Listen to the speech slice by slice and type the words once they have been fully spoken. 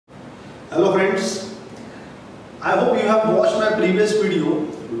Hello friends, I hope you have watched my previous video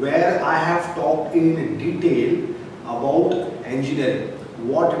where I have talked in detail about engineering,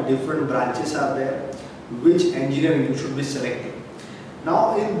 what different branches are there, which engineering you should be selecting.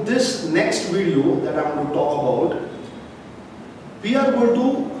 Now in this next video that I am going to talk about, we are going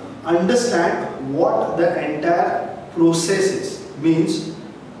to understand what the entire process is, means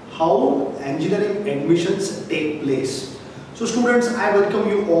how engineering admissions take place. So students, I welcome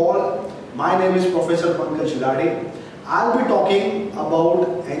you all. My name is Professor Pankaj Lade. I'll be talking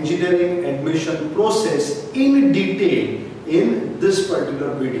about engineering admission process in detail in this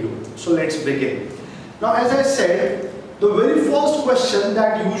particular video. So let's begin. Now as I said, the very first question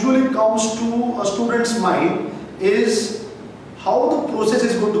that usually comes to a student's mind is how the process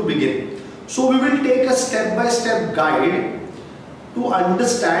is going to begin. So we will take a step-by-step guide to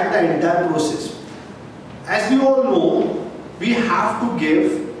understand the entire process. As we all know, we have to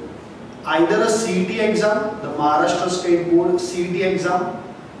give either a CET exam, the Maharashtra State Board CET exam,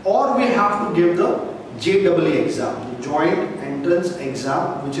 or we have to give the JEE exam, the Joint Entrance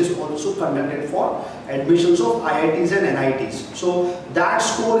Exam, which is also conducted for admissions of IITs and NITs. So that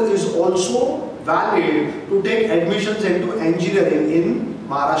score is also valid to take admissions into engineering in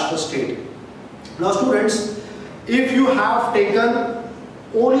Maharashtra State. Now students, if you have taken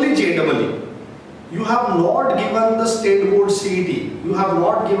only JEE, you have not given the State Board CET, you have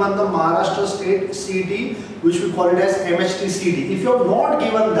not given the Maharashtra State CET, which we call it as MHT CET. If you have not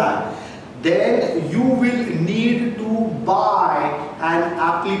given that, then you will need to buy an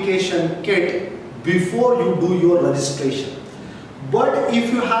application kit before you do your registration. But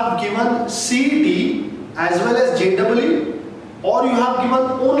if you have given CET as well as JEE, or you have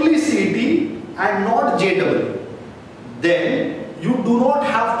given only CET and not JEE, then you do not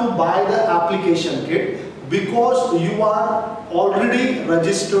have to buy the application kit because you are already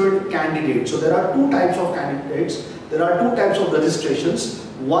registered candidate. So there are two types of candidates. There are two types of registrations.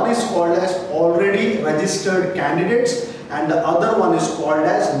 One is called as already registered candidates and the other one is called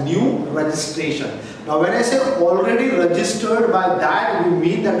as new registration. Now when I say already registered, by that we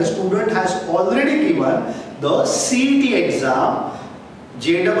mean that the student has already given the CET exam.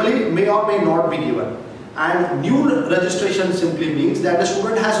 JEE may or may not be given. And new registration simply means that the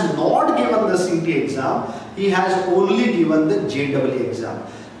student has not given the CET exam, he has only given the JEE exam.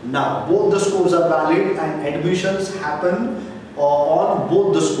 Now both the scores are valid and admissions happen on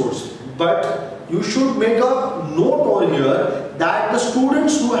both the scores. But you should make a note over here that the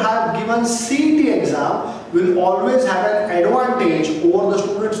students who have given CET exam will always have an advantage over the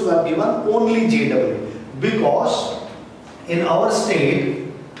students who have given only JEE, because in our state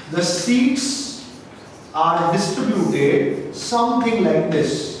the seats are distributed something like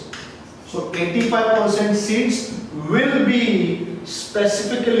this. So 85% seats will be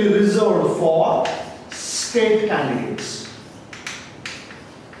specifically reserved for state candidates,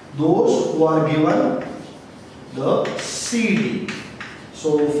 those who are given the CET.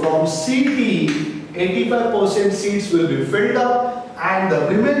 So from CET, 85% seats will be filled up and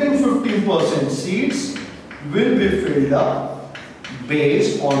the remaining 15% seats will be filled up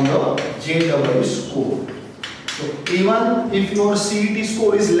based on the JEE score. So even if your CET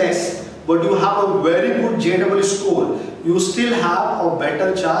score is less but you have a very good JEE score, you still have a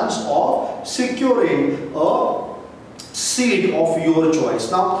better chance of securing a seat of your choice.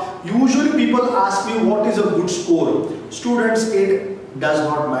 Now usually people ask me what is a good score. Students, it does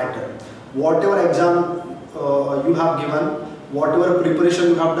not matter. Whatever exam you have given, whatever preparation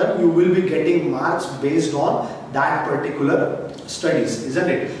you have done, you will be getting marks based on that particular studies, isn't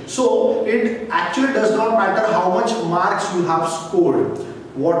it? So it actually does not matter how much marks you have scored.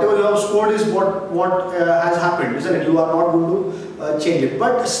 Whatever you have scored is what has happened, isn't it? You are not going to change it.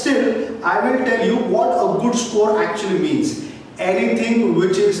 But still, I will tell you what a good score actually means. Anything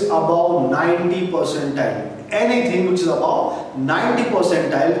which is above 90 percentile. Anything which is above 90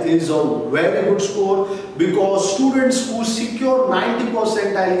 percentile is a very good score, because students who secure 90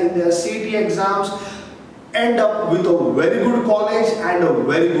 percentile in their CET exams end up with a very good college and a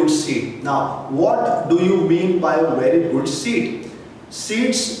very good seat. Now what do you mean by a very good seat?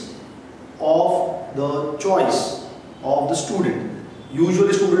 Seats of the choice of the student.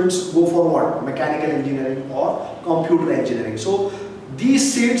 Usually students go for what? Mechanical engineering or computer engineering. So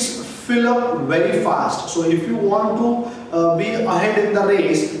these seats fill up very fast. So if you want to be ahead in the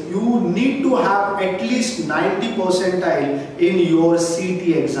race, you need to have at least 90 percentile in your CET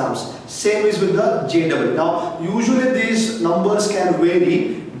exams. Same is with the JEE. Now usually these numbers can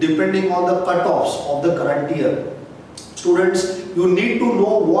vary depending on the cutoffs of the current year. Students, you need to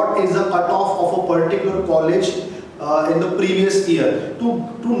know what is the cutoff of a particular college in the previous year.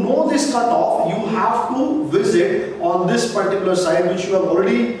 To know this this cutoff, you have to visit on this particular site which you have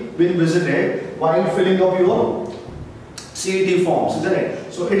already been visited while filling up your CET forms, isn't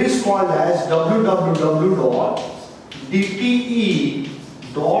it? So it is called as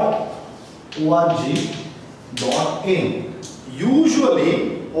www.dte.org.in.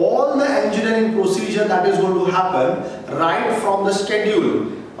 Usually, all the engineering procedure that is going to happen right from the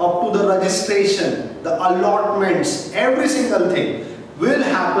schedule up to the registration, the allotments, every single thing will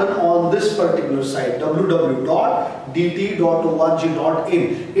happen on this particular site,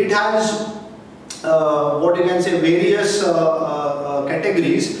 www.dt.org.in. It has what you can say, various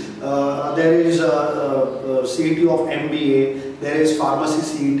categories. There is CET of MBA, there is pharmacy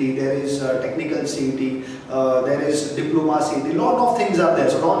CET, there is technical CET, there is diploma CET. A lot of things are there.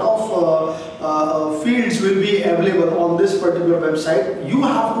 So a lot of fields will be available on this particular website. You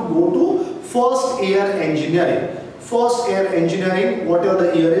have to go to first year engineering. First year engineering, whatever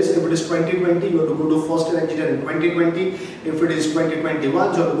the year is, if it is 2020, you have to go to first year engineering 2020. If it is 2021, you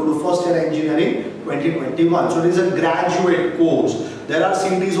have to go to first year engineering 2021. So it is a graduate course. There are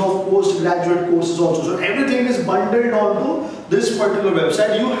series of postgraduate courses also. So everything is bundled onto this particular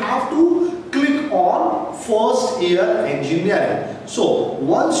website. You have to click on first year engineering. So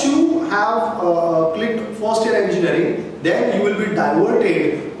once you have clicked first year engineering, then you will be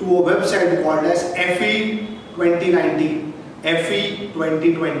diverted to a website called as FE 2019, FE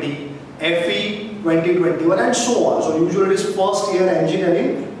 2020, FE 2021 and so on. So usually it is first year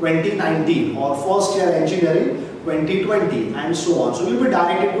engineering 2019 or first year engineering 2020 and so on. So you will be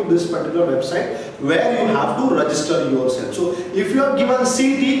directed to this particular website where you have to register yourself. So if you are given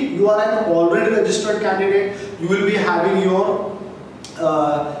CET, you are an already registered candidate. You will be having your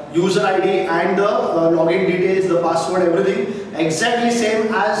user ID and the login details, the password, everything exactly same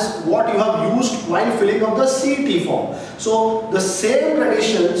as what you have used while filling up the CET form. So the same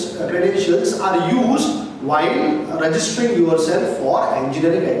credentials are used while registering yourself for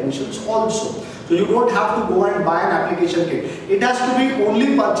engineering admissions also. So you don't have to go and buy an application kit. It has to be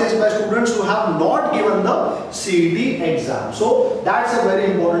only purchased by students who have not given the CET exam. So that's a very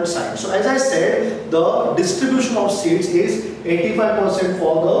important sign. So as I said, the distribution of seats is 85%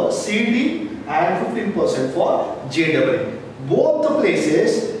 for the CET and 15% for JEE. Both the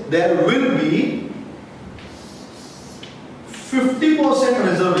places there will be 50%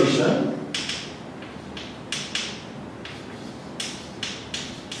 reservation,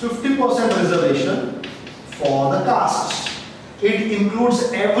 50% reservation for the castes. It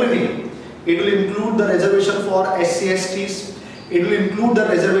includes everything. It will include the reservation for SC/STs. It will include the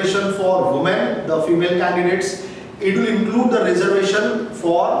reservation for women, the female candidates. It will include the reservation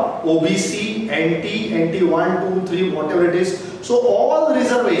for OBC, NT, NT 1, 2, 3, whatever it is. So all the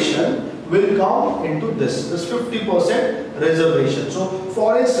reservation will come into this 50% reservation. So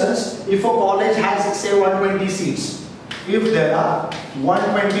for instance, if a college has say 120 seats, if there are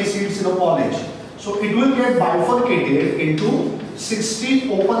 120 seats in a college, so it will get bifurcated into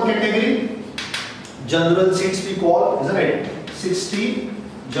 60 open category, general seats we call, isn't it? 60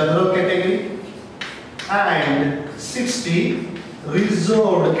 general category and 60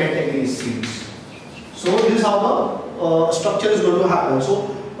 reserved category seats. So this is how the structure is going to happen. So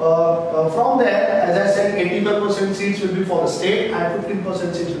from there, as I said, 85% seats will be for the state and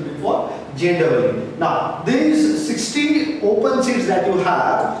 15% seats will be for JEE. Now, these 60 open seats that you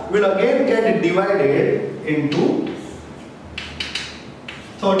have will again get divided into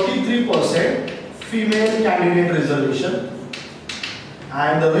 33% female candidate reservation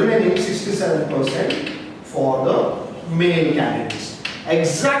and the remaining 67% for the male candidates.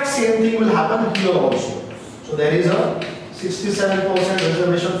 Exact same thing will happen here also. So there is a 67%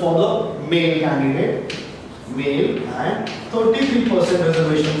 reservation for the male candidate, male, and 33%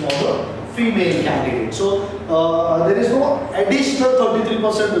 reservation for the female candidate. So there is no additional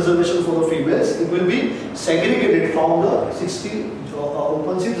 33% reservation for the females. It will be segregated from the 60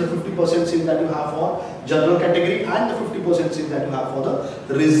 open seats, the 50% seats that you have for general category and the 50% seats that you have for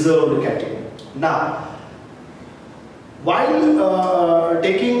the reserved category. Now, while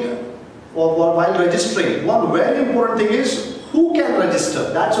while registering, one very important thing is who can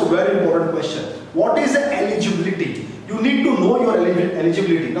register. That's a very important question. What is the eligibility? You need to know your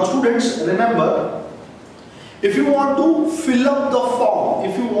eligibility. Now students, remember, if you want to fill up the form,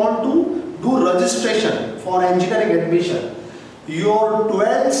 if you want to do registration for engineering admission, your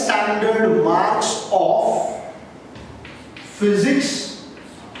 12 standard marks of physics,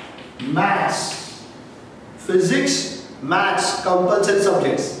 maths compulsory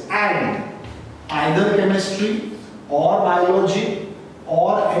subjects and either chemistry or biology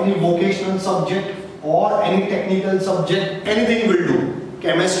or any vocational subject or any technical subject, anything will do.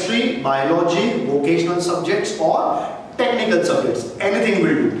 chemistry, biology, vocational subjects or technical subjects. Anything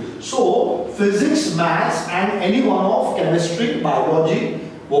will do. So physics, maths and any one of chemistry, biology,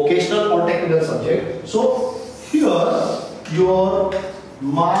 vocational or technical subject. So here your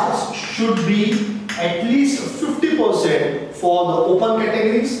marks should be at least 50% for the open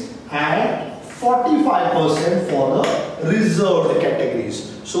categories and 45% for the reserved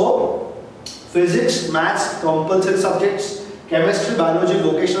categories. So physics, maths, compulsory subjects, chemistry, biology,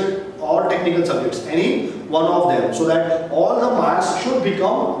 vocational or technical subjects, any one of them, so that all the marks should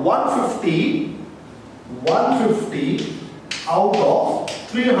become 150 out of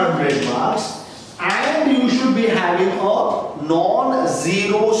 300 marks, and you should be having a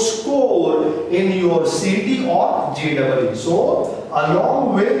non-zero score in your CT or JEE. So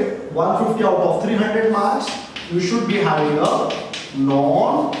along with 150 out of 300 marks, you should be having a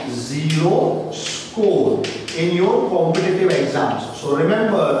non-zero score in your competitive exams. So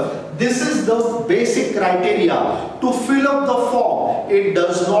remember, this is the basic criteria to fill up the form. It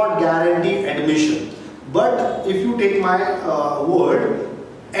does not guarantee admission. But if you take my word,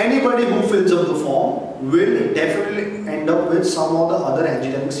 anybody who fills up the form will definitely end up with some of the other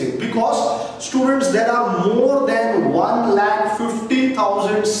engineering seats, because students, there are more than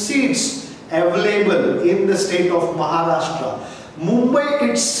 1,50,000 seats available in the state of Maharashtra. Mumbai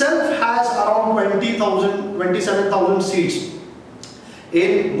itself has around 27,000 seats.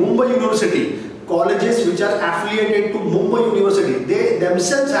 In Mumbai University, colleges which are affiliated to Mumbai University, they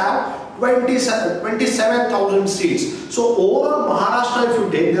themselves have 27,000 seats. So overall Maharashtra, if you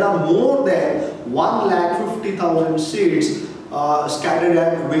take, there are more than 1,50,000 seats scattered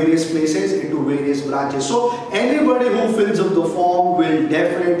at various places into various branches. So anybody who fills up the form will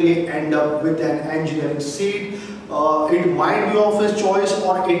definitely end up with an engineering seat. It might be of his choice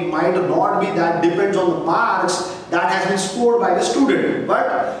or it might not be. That depends on the marks that has been scored by the student.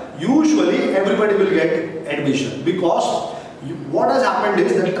 But usually everybody will get admission, because what has happened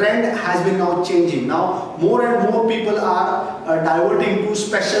is the trend has been now changing. Now more and more people are diverting to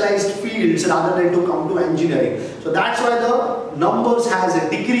specialized fields rather than to come to engineering. So that's why the numbers has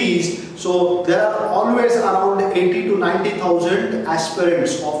decreased. So there are always around 80 to 90,000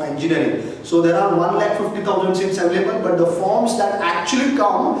 aspirants of engineering. So there are 1,50,000 seats available, but the forms that actually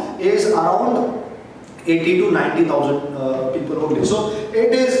come is around 80 to 90,000 people only. So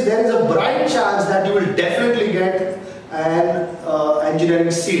there is a bright chance that you will definitely get an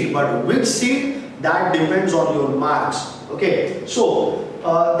engineering seat, but which seat, that depends on your marks. Okay, so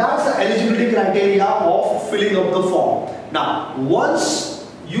that's the eligibility criteria of filling up the form. Now once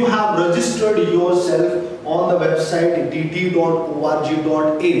you have registered yourself on the website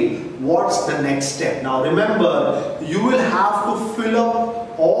dt.org.in, what's the next step? Now remember, you will have to fill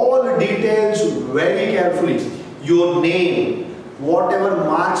up all the details very carefully. Your name, whatever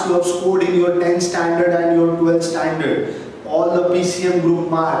marks you have scored in your 10th standard and your 12th standard, all the PCM group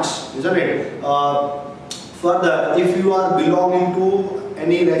marks, isn't it? Further, if you are belonging to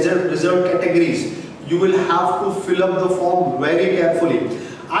any reserved categories, you will have to fill up the form very carefully.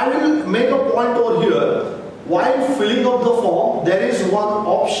 I will make a point over here. While filling up the form, there is one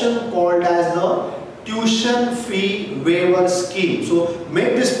option called as the tuition fee waiver scheme. So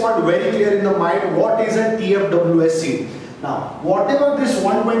make this point very clear in the mind. What is a TFWS seat? Now, whatever this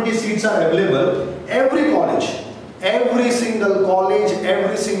 120 seats are available, every college, every single college,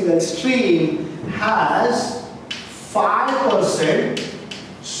 every single stream has 5%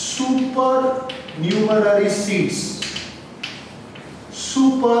 supernumerary seats.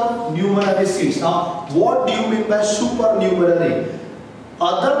 Supernumerary seats. Now, what do you mean by supernumerary?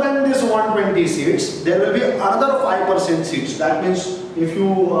 Other than this 120 seats, there will be another 5% seats. That means if you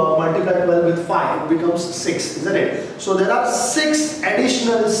multiply 12 with 5, it becomes 6, isn't it? So there are 6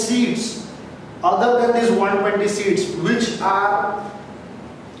 additional seats other than these 120 seats, which are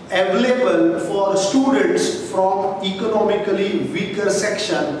available for students from economically weaker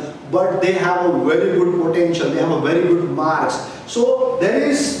section, but they have a very good potential, they have a very good marks. So there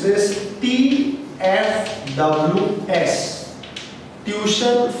is this TFWS,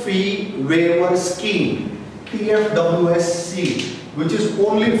 tuition fee waiver scheme, TFWSC, which is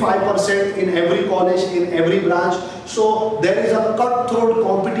only 5% in every college, in every branch. So there is a cutthroat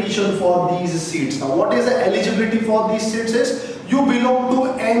competition for these seats. Now what is the eligibility for these seats is, you belong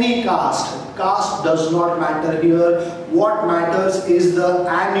to any caste. Caste does not matter here. What matters is the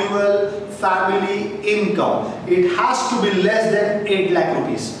annual family income. It has to be less than 8 lakh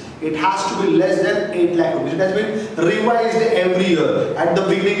rupees. It has to be less than 8 lakh rupees. It has been revised every year. At the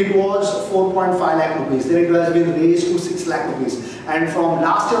beginning it was 4.5 lakh rupees. Then it has been raised to 6 lakh rupees. And from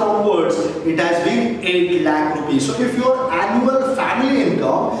last year onwards, it has been 8 lakh rupees. So if your annual family family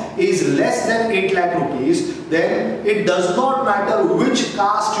income is less than 8 lakh rupees, then it does not matter which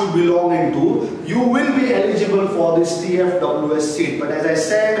caste you belong into, you will be eligible for this TFWS seat. But as I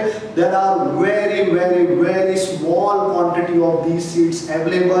said, there are very small quantity of these seats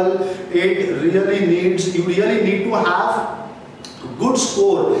available. You really need to have good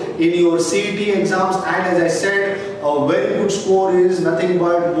score in your CET exams, and as I said, a very good score is nothing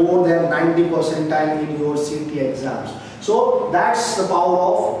but more than 90 percentile in your CET exams. So that's the power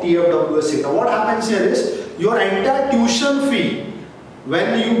of TFWS seat. Now what happens here is, your entire tuition fee,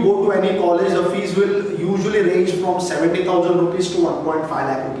 when you go to any college, the fees will usually range from 70,000 rupees to 1.5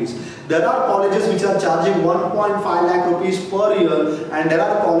 lakh rupees. There are colleges which are charging 1.5 lakh rupees per year, and there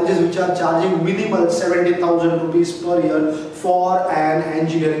are colleges which are charging minimal 70,000 rupees per year for an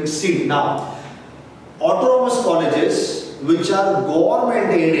engineering seat. Now, autonomous colleges which are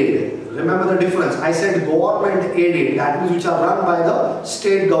government aided, remember the difference, I said government aided, that means which are run by the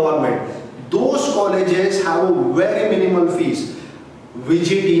state government, those colleges have a very minimal fees.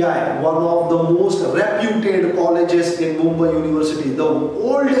 VJTI, one of the most reputed colleges in Mumbai University, the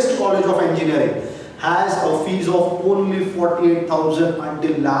oldest college of engineering, has a fees of only 48,000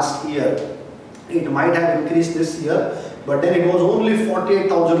 until last year. It might have increased this year, but then it was only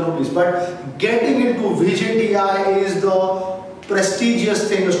 48,000 rupees. But getting into VJTI is the prestigious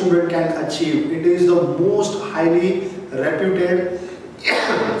thing a student can achieve. It is the most highly reputed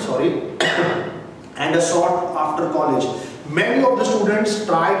and a sought after college. Many of the students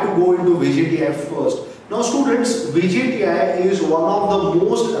try to go into VJTI first. Now students, VJTI is one of the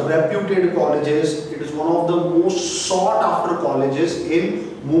most reputed colleges. It is one of the most sought after colleges in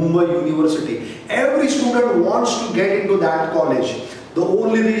Mumbai University. Every student wants to get into that college. The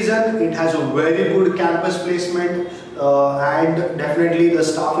only reason, it has a very good campus placement, and definitely the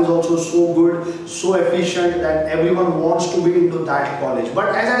staff is also so good, so efficient that everyone wants to be into that college.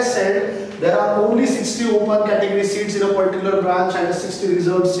 But as I said, there are only 60 open category seats in a particular branch and 60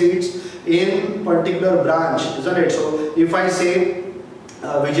 reserved seats in particular branch, isn't it? So if I say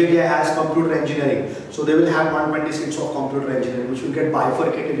VJTI has computer engineering, so they will have 120 seats of computer engineering, which will get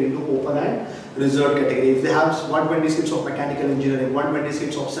bifurcated into open and reserved category. If they have 120 seats of mechanical engineering, 120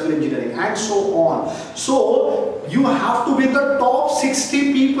 seats of civil engineering, and so on. So you have to be the top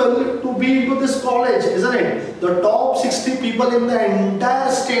 60 people to be into this college, isn't it? The top 60 people in the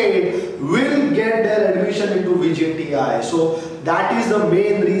entire state will get their admission into VJTI. So that is the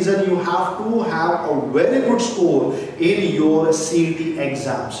main reason you have to have a very good score in your CET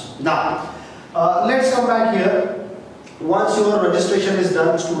exams. Now, let's come back here. Once your registration is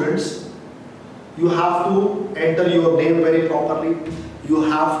done, students, you have to enter your name very properly. You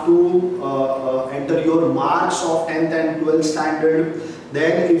have to enter your marks of 10th and 12th standard.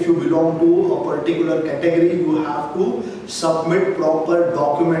 Then if you belong to a particular category, you have to submit proper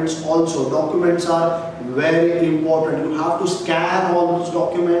documents also. Documents are very important. You have to scan all those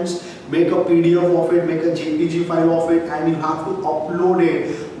documents, make a PDF of it, make a JPG file of it, and you have to upload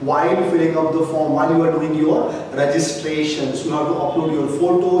it while filling up the form, while you are doing your registrations. You have to upload your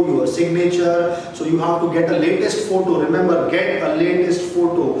photo, your signature. So you have to get a latest photo. Remember, get a latest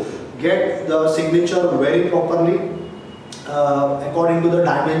photo. Get the signature very properly, according to the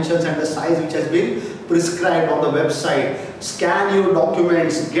dimensions and the size which has been prescribed on the website. Scan your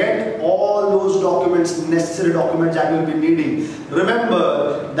documents, get all those documents, necessary documents that you will be needing.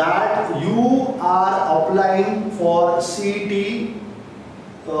 Remember that you are applying for CET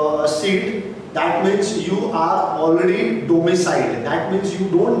seat. That means you are already domiciled. That means you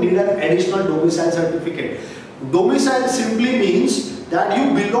don't need an additional domicile certificate. Domicile simply means that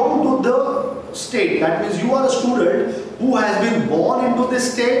you belong to the state. That means you are a student who has been born into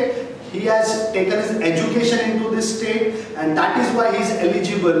this state. He has taken his education into this state, and that is why he is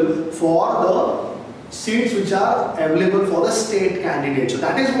eligible for the seats which are available for the state candidate. So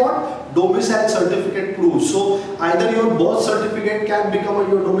that is what domicile certificate proves. So either your birth certificate can become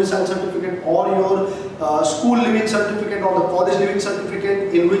your domicile certificate, or your school living certificate or the college living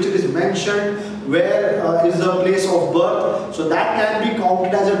certificate, in which it is mentioned where is the place of birth. So that can be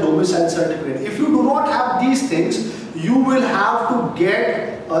counted as a domicile certificate. If you do not have these things, you will have to get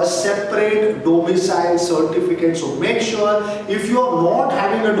a separate domicile certificate. So make sure, if you are not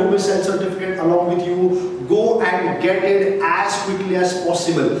having a domicile certificate along with you, go and get it as quickly as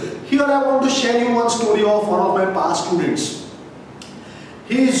possible. Here I want to share you one story of one of my past students.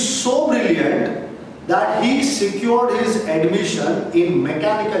 He is so brilliant that he secured his admission in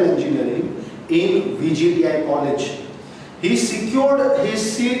mechanical engineering in VJTI college. He secured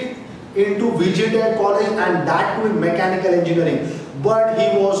his seat into VJTI college, and that too in mechanical engineering. But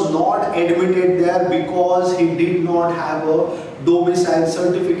he was not admitted there because he did not have a domicile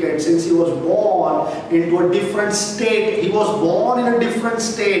certificate since he was born into a different state. He was born in a different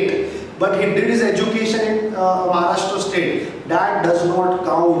state, but he did his education in Maharashtra state. That does not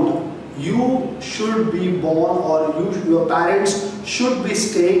count. You should be born, or your parents should be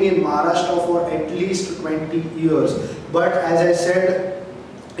staying in Maharashtra for at least 20 years. But as I said,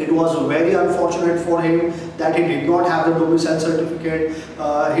 it was very unfortunate for him that he did not have the domicile certificate.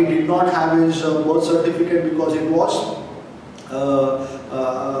 He did not have his birth certificate because it was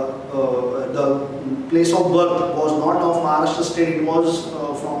the place of birth was not of Maharashtra state, it was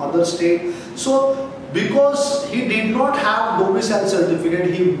from other state. So because he did not have domicile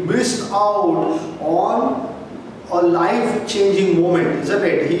certificate, he missed out on a life-changing moment, isn't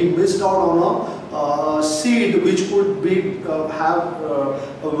it? He missed out on a seed which could be have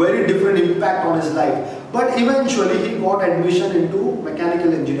a very different impact on his life. But eventually he got admission into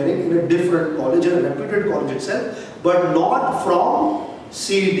mechanical engineering in a different college, a reputed college itself, but not from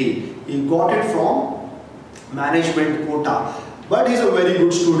CET. He got it from management quota. But he's a very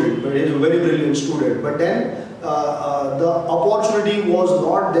good student, but he's a very brilliant student. But then the opportunity was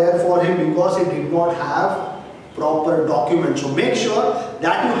not there for him because he did not have proper documents. So make sure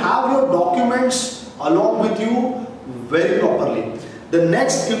that you have your documents along with you very properly. The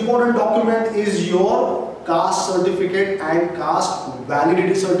next important document is your caste certificate and caste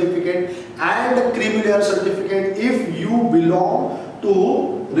validity certificate and creamy layer certificate if you belong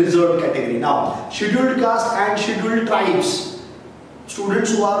to reserved category. Now, scheduled caste and scheduled tribes,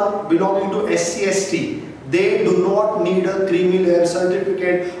 students who are belonging to SC/ST, they do not need a creamy layer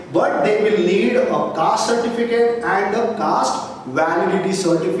certificate, but they will need a caste certificate and a caste validity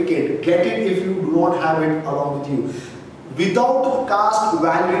certificate. Get it if you do not have it along with you. Without caste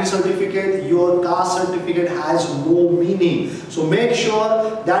validity certificate, your caste certificate has no meaning. So make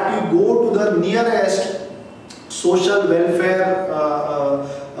sure that you go to the nearest social welfare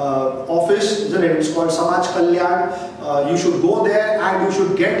office, isn't it? It's called Samaj Kalyan. You should go there and you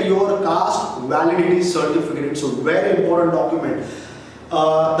should get your caste validity certificate. It's a very important document.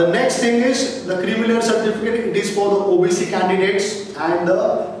 The next thing is the creamy layer certificate. It is for the OBC candidates and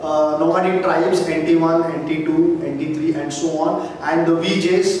the nomadic tribes, NT1, NT2, NT3 and so on, and the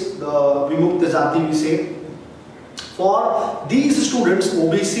VJs, the Vimukta Jati we say. For these students,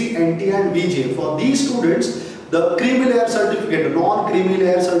 OBC, NT and VJ, for these students, the creamy layer certificate, the non-creamy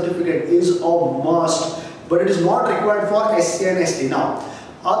layer certificate is a must, but it is not required for SC and ST. Now,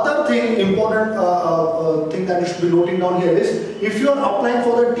 other thing, important thing that you should be noting down here is, if you are applying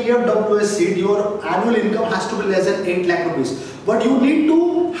for the TFWS seat, your annual income has to be less than 8 lakh rupees. But you need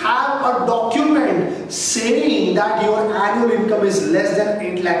to have a document saying that your annual income is less than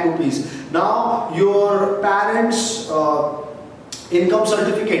 8 lakh rupees. Now, your parents' income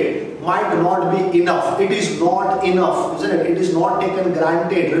certificate might not be enough. It is not enough, isn't it? It is not taken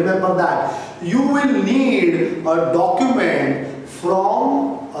granted. Remember that. You will need a document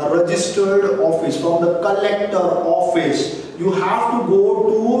from a registered office, from the collector office. You have to go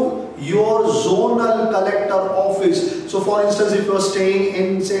to your zonal collector office. So for instance, if you are staying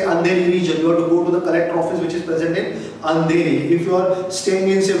in say Andheri region, you have to go to the collector office which is present in Andheri. If you are staying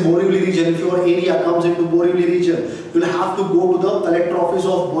in say Borivali region, if your area comes into Borivali region, you will have to go to the collector office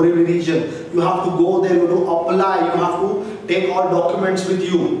of Borivali region. You have to go there, you have to apply, you have to take all documents with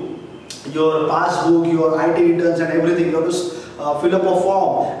you, your passbook, your IT returns and everything. You have to fill up a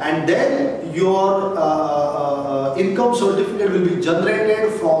form, and then your income certificate will be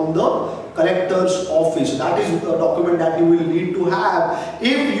generated from the collector's office. That is the document that you will need to have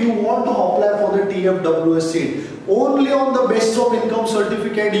if you want to apply for the TFWS seat. Only on the basis of income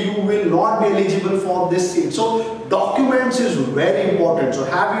certificate you will not be eligible for this seat. So documents is very important. So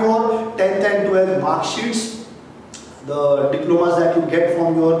have your 10th and 12th mark sheets, the diplomas that you get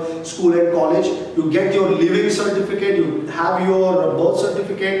from your school and college, you get your living certificate, you have your birth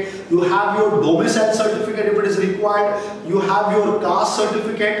certificate, you have your domicile certificate if it is required, you have your caste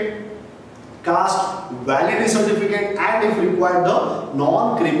certificate, caste validity certificate, and if required the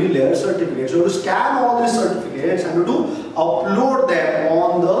non-creamy layer certificate. So you have to scan all these certificates and you have to upload them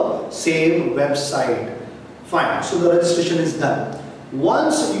on the same website. Fine, so the registration is done.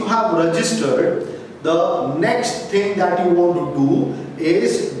 Once you have registered, the next thing that you want to do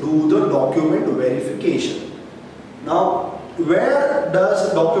is do the document verification. Now, where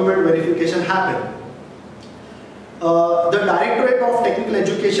does document verification happen? The Directorate of Technical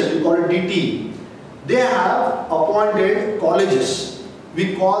Education, we call it DT, they have appointed colleges.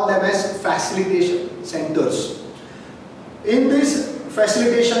 We call them as facilitation centers. In these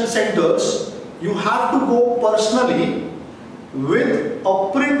facilitation centers, you have to go personally with a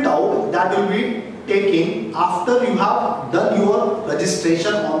printout that will be taking after you have done your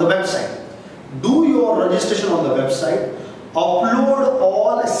registration on the website. Do your registration on the website, upload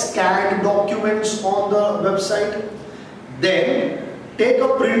all scanned documents on the website, then take a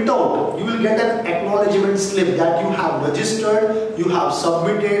printout. You will get an acknowledgement slip that you have registered, you have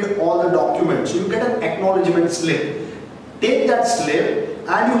submitted all the documents. So you get an acknowledgement slip. Take that slip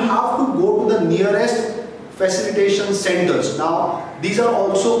and you have to go to the nearest facilitation centers. Now these are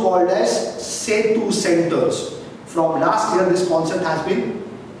also called as Setu centers. From last year this concept has been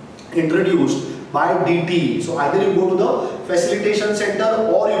introduced by DT. So either you go to the facilitation center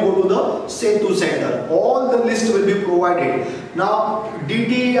or you go to the Setu center. All the list will be provided. Now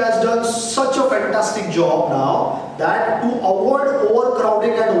DT has done such a fantastic job now that to avoid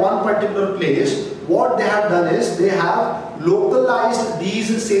overcrowding at one particular place, what they have done is they have localized these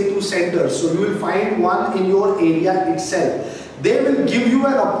Setu centers. So you will find one in your area itself. They will give you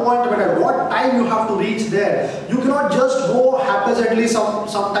an appointment at what time you have to reach there. You cannot just go haphazardly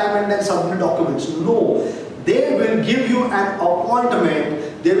sometime and then submit documents. No, they will give you an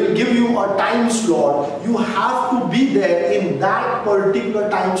appointment. They will give you a time slot. You have to be there in that particular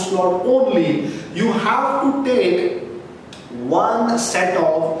time slot only. You have to take one set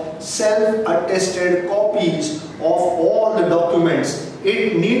of self-attested copies of all the documents.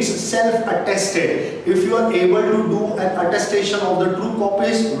 It needs self-attested. If you are able to do an attestation of the true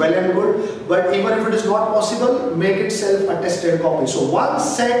copies, well and good. But even if it is not possible, make it self-attested copies. So one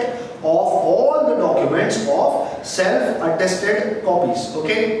set of all the documents of self-attested copies.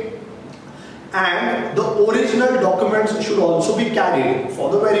 Okay. And the original documents should also be carried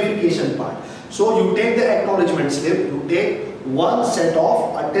for the verification part. So you take the acknowledgement slip, you take one set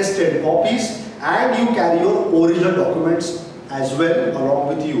of attested copies and you carry your original documents as well along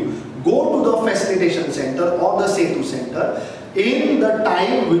with you. Go to the facilitation center or the Setu center in the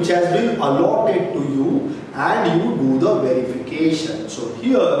time which has been allotted to you and you do the verification. So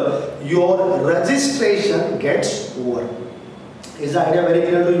here your registration gets over. Is the idea very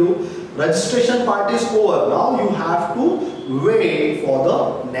clear to you? Registration part is over. Now you have to wait for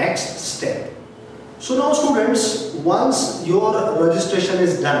the next step. So now students, once your registration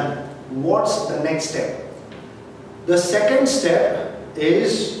is done, what's the next step? The second step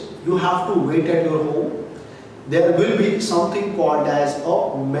is you have to wait at your home. There will be something called as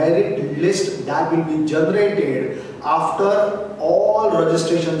a merit list that will be generated after all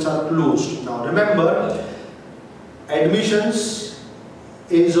registrations are closed. Now remember, admissions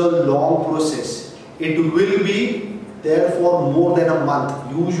is a long process. It will be there for more than a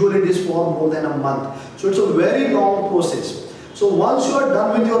month. Usually it is for more than a month. So it's a very long process. So once you are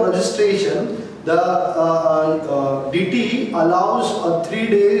done with your registration, the DT allows a 3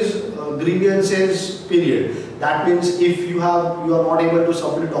 days grievances period. That means if you are not able to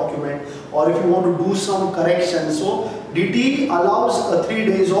submit a document or if you want to do some correction, so DT allows a 3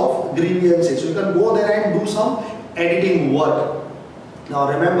 days of grievances. So you can go there and do some editing work. Now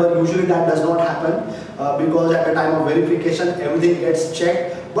remember, usually that does not happen because at the time of verification everything gets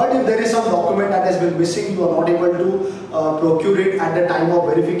checked. But if there is some document that has been missing, you are not able to procure it at the time of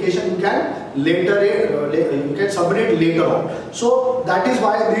verification, you can you can submit it later on. So that is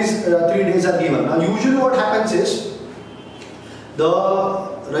why these 3 days are given. Now usually what happens is the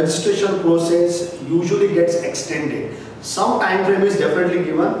registration process usually gets extended. Some time frame is definitely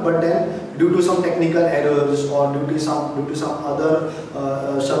given, but then due to some technical errors or due to some other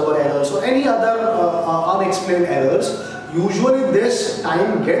server errors or any other unexplained errors, usually this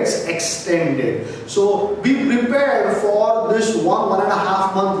time gets extended. So be prepared for this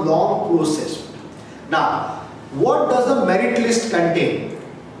 1.5 month long process. Now, what does the merit list contain?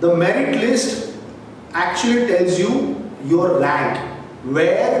 The merit list actually tells you your rank.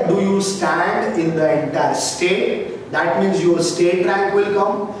 Where do you stand in the entire state? That means your state rank will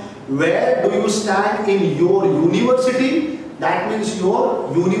come. Where do you stand in your university? That means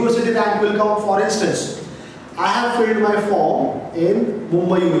your university rank will come. For instance, I have filled my form in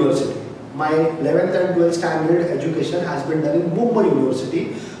Mumbai University. My 11th and 12th standard education has been done in Mumbai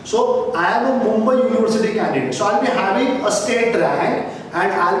University. So I am a Mumbai University candidate. So I'll be having a state rank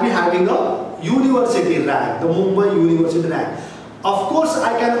and I'll be having a university rank, the Mumbai University rank. Of course,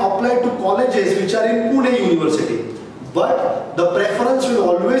 I can apply to colleges which are in Pune University. But the preference will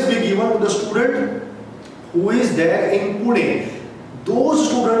always be given to the student who is there in Pune. Those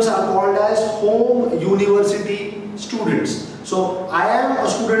students are called as home university students. So I am a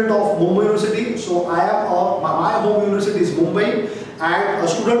student of Mumbai University. So my home university is Mumbai, and a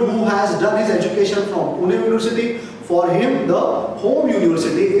student who has done his education from Pune University, for him the home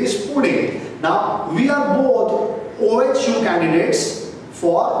university is Pune. Now we are both OHU candidates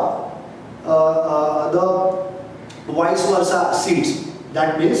for the vice versa seats.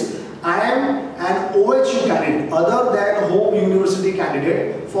 That means I am an OHU candidate other than home university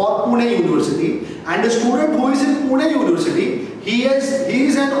candidate for Pune University, and the student who is in Pune University, he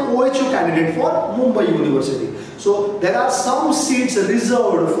is an OHU candidate for Mumbai University. So there are some seats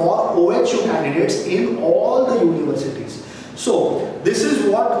reserved for OHU candidates in all the universities. So this is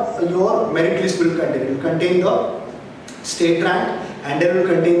what your merit list will contain. It will contain the state rank and then it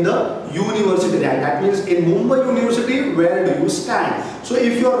will contain the university rank. That means in Mumbai University, where do you stand? So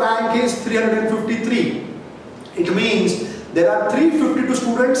if your rank is 353, it means there are 352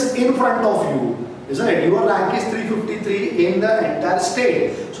 students in front of you, isn't it? Your rank is 353 in the entire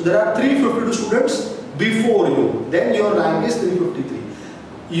state. So there are 352 students before you. Then your rank is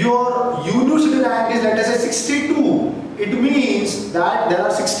 353. Your university rank is, let us say, 62. It means that there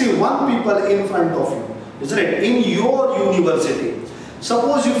are 61 people in front of you, isn't it? In your university.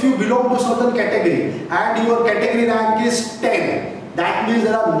 Suppose if you belong to certain category and your category rank is 10, that means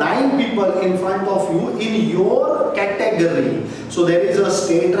there are 9 people in front of you in your category. So there is a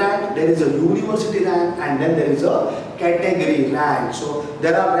state rank, there is a university rank, and then there is a category rank. So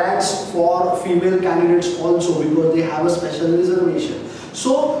there are ranks for female candidates also because they have a special reservation.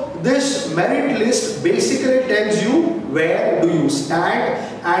 So this merit list basically tells you where do you stand,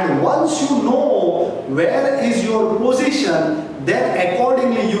 and once you know where is your position, then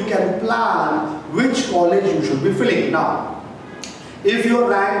accordingly you can plan which college you should be filling. Now, if your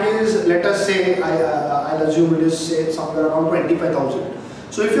rank is, let us say, I'll assume it is say somewhere around 25,000.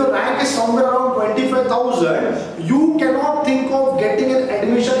 So if your rank is somewhere around 25,000, you cannot think of getting an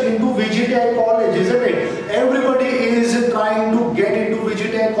admission into VGTI college, isn't it? Everybody is trying to get into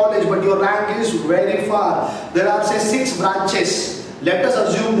VGTI college, but your rank is very far. There are say 6 branches. Let us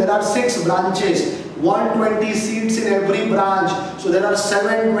assume there are 6 branches. 120 seats in every branch. So there are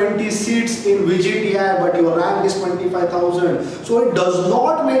 720 seats in VGTI, but your rank is 25,000. So it does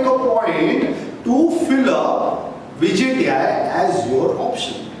not make a point to fill up VGTI as your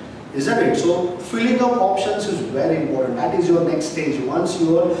option, isn't it? So filling up options is very important. That is your next stage. Once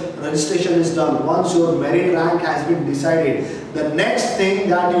your registration is done, once your merit rank has been decided, the next thing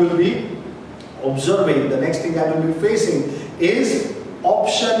that you will be observing, the next thing that you will be facing is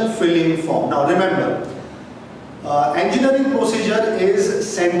option filling form. Now remember, engineering procedure is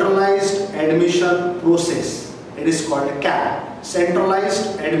centralized admission process. It is called CAP,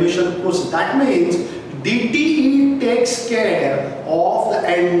 centralized admission process. That means DTE takes care of the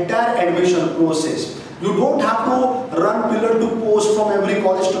entire admission process. You don't have to run pillar to post from every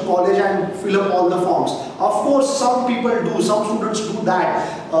college to college and fill up all the forms. Of course, some people do, some students do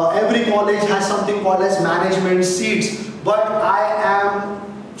that. Every college has something called as management seats, but I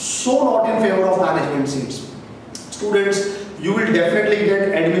am so not in favor of management seats. Students, you will definitely get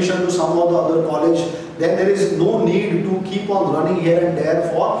admission to some of the other college. Then there is no need to keep on running here and there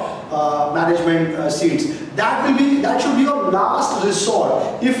for management seats. That should be your last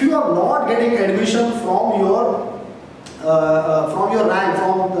resort. If you are not getting admission from your rank,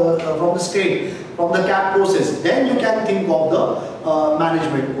 from the state, from the CAP process, then you can think of the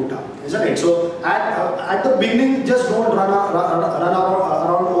management quota, isn't it? So at the beginning, just don't run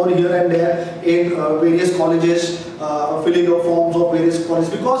around over here and there in various colleges, filling up forms of various colleges,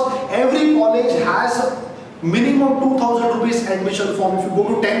 because every college has minimum 2,000 rupees admission form. If you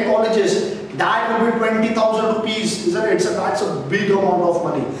go to 10 colleges, that will be 20,000 rupees, isn't it? So that's a big amount of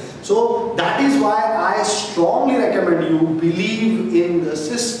money. So that is why I strongly recommend you believe in the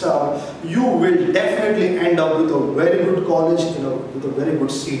system. You will definitely end up with a very good college, with a very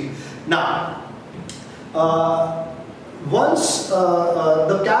good seat. Now, once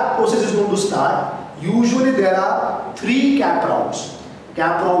the CAP process is going to start, usually there are 3 CAP rounds.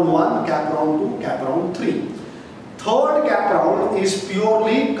 CAP round 1, CAP round 2, CAP round 3. Third CAP round is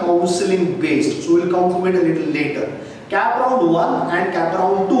purely counseling based. So we'll come to it a little later. CAP round 1 and CAP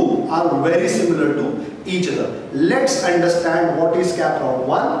round 2 are very similar to each other. Let's understand what is CAP round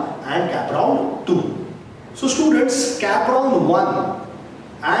 1 and CAP round 2. So students, CAP round 1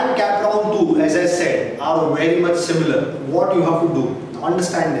 and CAP round 2, as I said, are very much similar. What you have to do,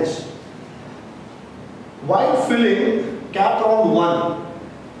 understand this. While filling CAP round 1,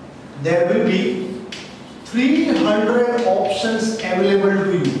 there will be 300 options available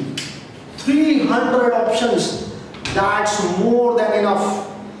to you. 300 options. That's more than enough.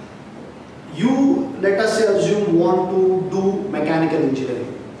 You, let us say, assume want to do mechanical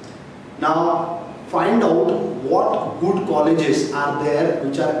engineering. Now, find out what good colleges are there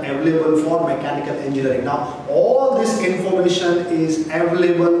which are available for mechanical engineering. Now, all this information is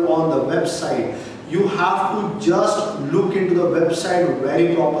available on the website. You have to just look into the website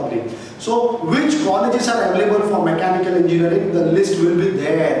very properly. So which colleges are available for mechanical engineering? The list will be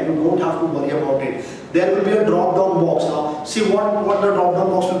there. You don't have to worry about it. There will be a drop down box. Now see what the drop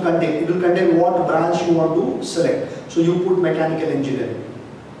down box will contain. It will contain what branch you want to select. So you put mechanical engineering.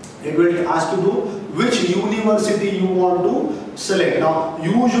 It will ask you to which university you want to select. Now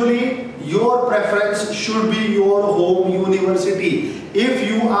usually your preference should be your home university. If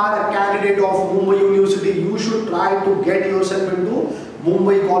you are a candidate of Mumbai University, you should try to get yourself into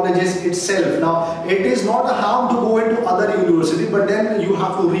Mumbai colleges itself. Now it is not a harm to go into other university, but then you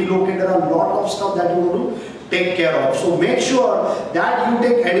have to relocate. There are a lot of stuff that you want to take care of. So make sure that you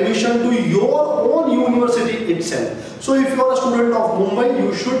take admission to your own university itself. So if you are a student of Mumbai,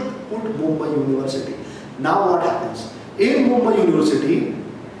 you should put Mumbai University. Now what happens? In Mumbai University,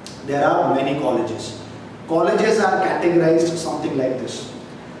 there are many colleges. Colleges are categorized something like this.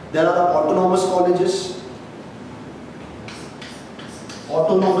 There are the autonomous colleges.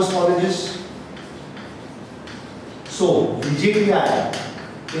 So VJTI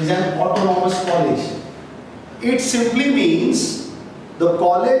is an autonomous college. It simply means the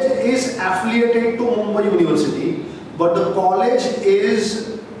college is affiliated to Mumbai University, but the college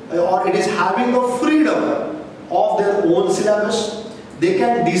is it is having the freedom of their own syllabus. They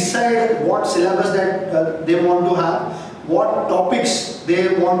can decide what syllabus that they want to have, what topics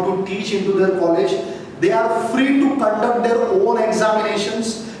they want to teach into their college. They are free to conduct their own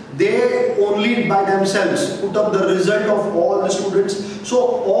examinations. They only by themselves put up the result of all the students. So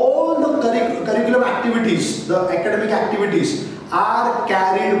all the curriculum activities, the academic activities are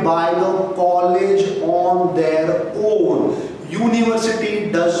carried by the college on their own.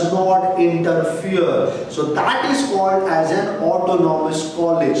 University does not interfere. So that is called as an autonomous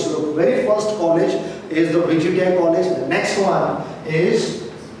college. So the very first college is the VJTI college. The next one is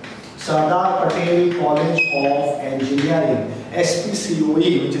Sardar Patel College of Engineering,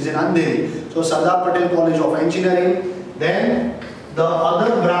 SPCOE, which is in Andheri. So Sardar Patel College of Engineering. Then the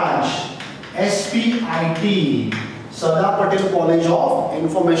other branch, SPIT, Sardar Patel College of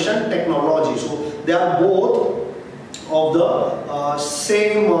Information Technology. So they are both of the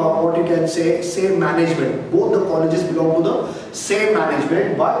same, what you can say, same management. Both the colleges belong to the same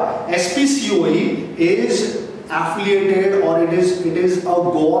management, but SPCOE is affiliated, or it is a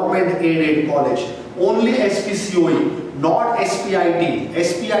government aided college. Only SPCOE, not SPIT.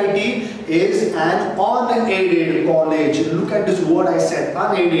 SPIT is an unaided college. Look at this word I said,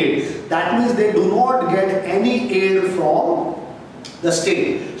 unaided. That means they do not get any aid from the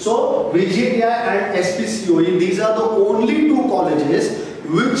state. So VJTI and SPCOE, these are the only two colleges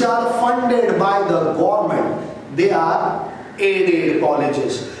which are funded by the government. They are aided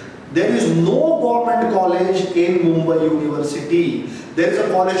colleges. There is no government college in Mumbai University. There is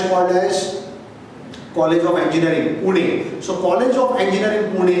a college called as College of Engineering, Pune. So College of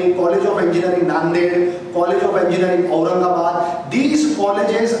Engineering Pune, College of Engineering Nanded, College of Engineering Aurangabad. These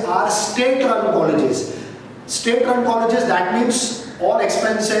colleges are state-run colleges. State-run colleges, that means all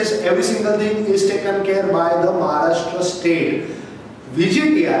expenses, every single thing is taken care by the Maharashtra state.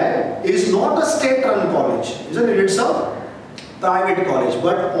 VJTI is not a state-run college, isn't it? It's a private college,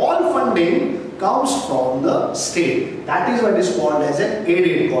 but all funding comes from the state. That is what is called as an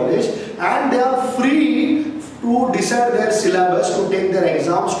aided college, and they are free to decide their syllabus, to take their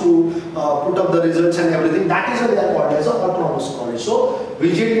exams, to put up the results and everything. That is why they are called as an autonomous college. So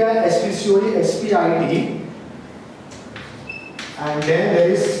VJTI, SPCOE, SPIT, and then there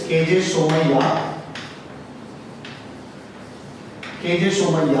is KJ Somaiya,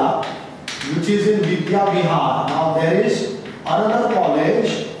 which is in Vidya Vihar. Now there is another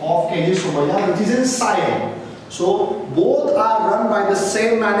college of KJ Somaiya, which is in Sion. So both are run by the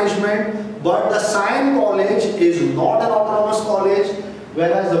same management, but the Sion college is not an autonomous college,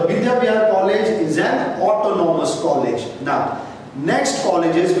 whereas the Vidya Vihar college is an autonomous college. Now, next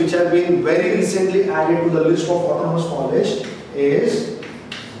colleges which have been very recently added to the list of autonomous college is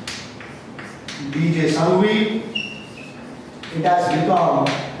DJ Sangvi. It has become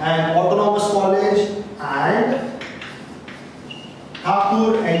an autonomous college, and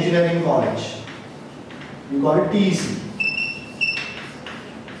Thakur Engineering College. You got it, TEC.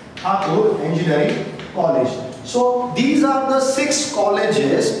 Thakur Engineering College. So these are the 6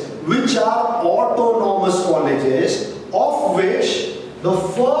 colleges which are autonomous colleges, of which the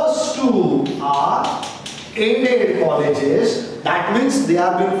first 2 are aided colleges. That means they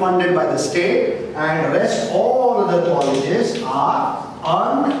are being funded by the state, and rest all the colleges are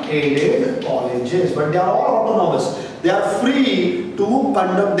unaided colleges, but they are all autonomous. They are free to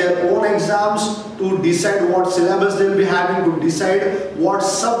conduct their own exams, to decide what syllabus they will be having, to decide what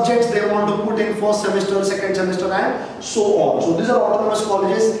subjects they want to put in first semester, second semester, and so on. So these are autonomous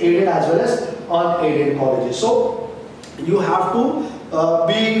colleges, aided as well as unaided colleges. So you have to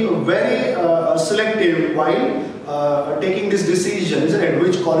be very selective while taking this decision, isn't it,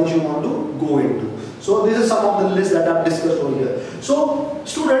 which college you want to go into. So this is some of the list that I've discussed over here. So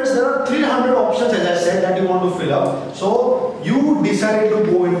students, there are 300 options, as I said, that you want to fill up. So you decided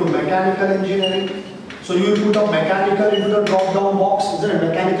to go into mechanical engineering. So you will put a mechanical into the drop down box, isn't it,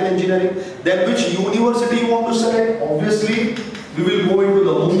 mechanical engineering. Then which university you want to select? Obviously, we will go into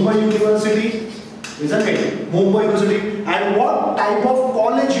the Mumbai University, isn't it? Mumbai University. And what type of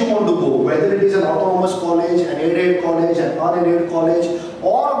college you want to go, whether it is an autonomous college, an aided college, an unaided college,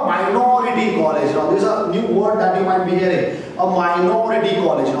 or minority college. Now this is a new word that you might be hearing, a minority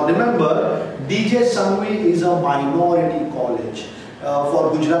college. Now remember, DJ Sangvi is a minority college for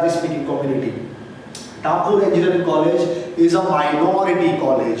Gujarati speaking community. Thakur Engineering College is a minority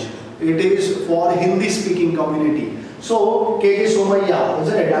college. It is for Hindi speaking community. So KJ Somaiya,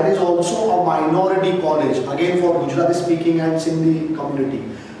 isn't it? That is also a minority college, again for Gujarati speaking and Sindhi community.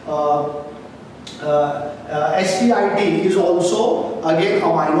 SPIT is also again a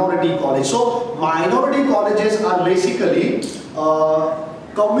minority college. So minority colleges are basically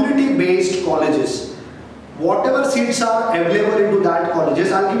community based colleges. Whatever seats are available into that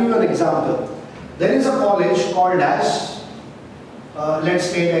colleges, I'll give you an example. There is a college called as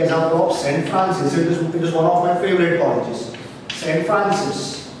let's take the example of St. Francis. It is one of my favorite colleges. St.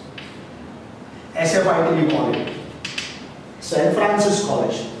 Francis, SFIT we call it. St. Francis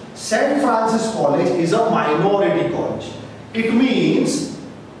College. St. Francis College is a minority college. It means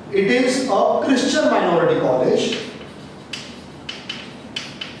it is a Christian minority college.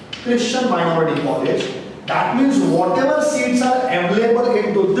 Christian minority college. That means whatever seats are available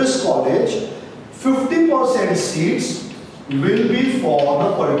into this college, 50% seats will be for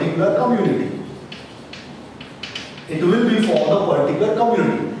the particular community. It will be for the particular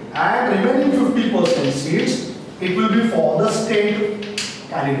community. And remaining 50% seats, it will be for the state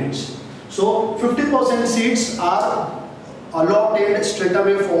candidates. So 50% seats are allotted straight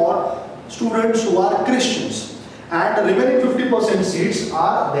away for students who are Christians, and the remaining 50% seats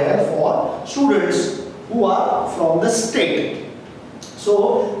are there for students who are from the state.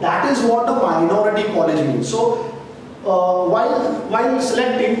 So that is what a minority college means. So while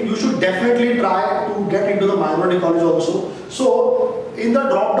selecting, you should definitely try to get into the minority college also. So in the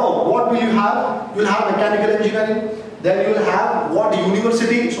drop down, what will you have? You will have mechanical engineering. Then you will have what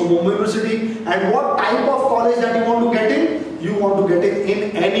university, so Mumbai University, and what type of college that you want to get in. You want to get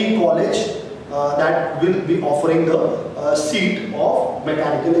in any college that will be offering the seat of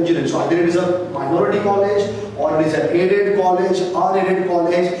mechanical engineering. So either it is a minority college or it is an aided college, unaided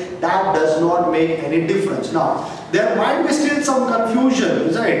college, that does not make any difference. Now, there might be still some confusion,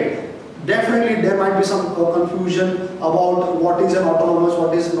 isn't it? Definitely there might be some confusion about what is an autonomous,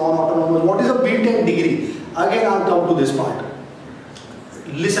 what is non-autonomous, what is a BTech degree. Again, I'll come to this part.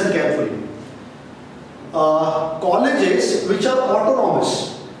 Listen carefully. Colleges which are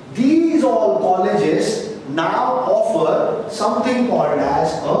autonomous, these all colleges now offer something called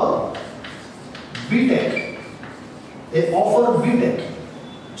as a BTech. They offer BTech.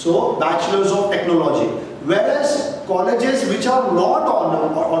 So, Bachelors of Technology. Whereas colleges which are not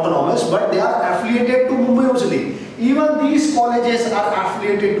autonomous but they are affiliated to Mumbai University. Even these colleges are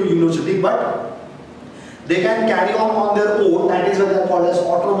affiliated to university, but they can carry on their own. That is why they are called as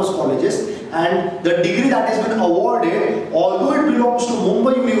autonomous colleges. And the degree that has been awarded, although it belongs to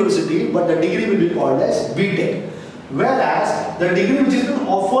Mumbai University, but the degree will be called as BTech. Whereas the degree which is been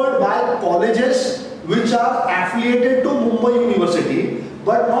offered by colleges which are affiliated to Mumbai University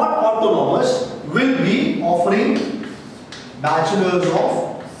but not autonomous will be offering Bachelors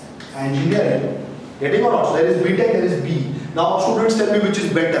of Engineering. Getting or not? So there is BTech, there is B. Now students tell me which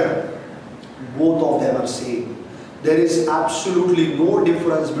is better. Both of them are same. There is absolutely no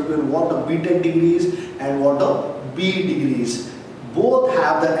difference between what a BTech degree is and what a B degree is. Both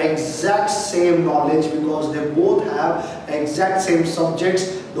have the exact same knowledge because they both have exact same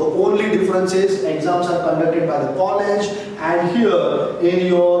subjects. The only difference is exams are conducted by the college, and here in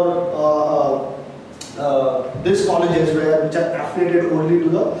your these colleges which are affiliated only to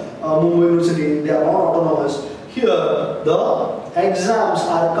the Mumbai University, they are not autonomous. Here the exams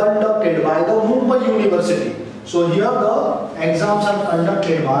are conducted by the Mumbai University. So here the exams are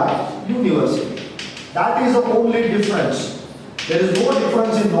conducted by university. That is the only difference. There is no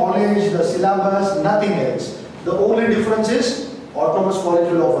difference in knowledge, the syllabus, nothing else. The only difference is autonomous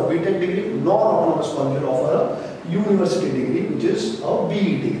college will offer BTech degree, non-autonomous college will offer a university degree, which is a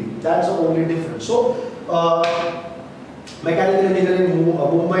BE degree. That's the only difference. So mechanical engineering,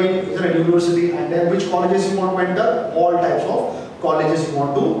 Mumbai is a university, and then which colleges you want to enter? All types of colleges you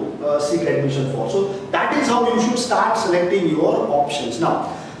want to seek admission for. So that is how you should start selecting your options. Now,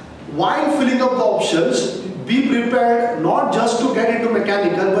 while filling up the options, be prepared not just to get into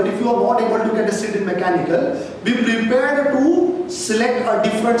mechanical, but if you are not able to get a seat in mechanical, be prepared to select a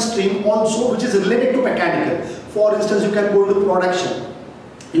different stream also which is related to mechanical. For instance, you can go into production.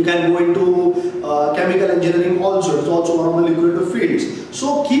 You can go into chemical engineering also. It's also one of the lucrative fields.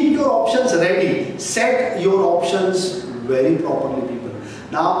 So keep your options ready. Set your options very properly, people.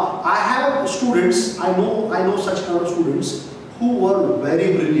 Now, I have students, I know such kind of students who were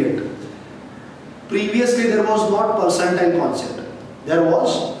very brilliant. Previously, there was not percentile concept. There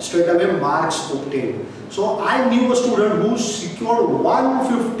was straight away marks obtained. So I knew a student who secured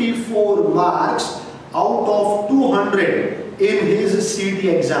 154 marks out of 200 in his CET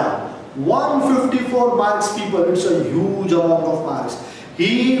exam. 154 marks, people, it's a huge amount of marks.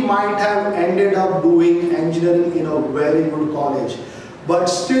 He might have ended up doing engineering in a very good college, but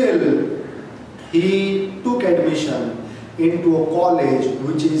still he took admission into a college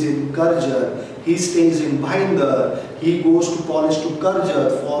which is in Karjar. He stays in Bhinder. He goes to college to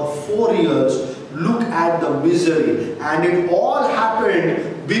Karjar for 4 years. Look at the misery, and it all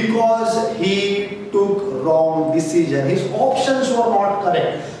happened because he took wrong decision. His options were not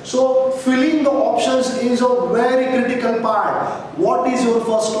correct. So filling the options is a very critical part. What is your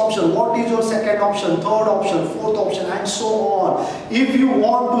first option? What is your second option? Third option, fourth option, and so on. If you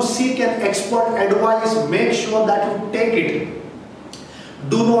want to seek an expert advice, make sure that you take it.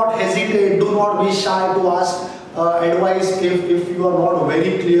 Do not hesitate. Do not be shy to ask advice if you are not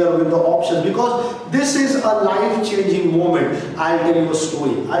very clear with the options, because this is a life-changing moment. I'll tell you a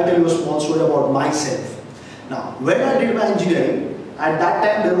story. I'll tell you a small story about myself. Now, when I did my engineering, at that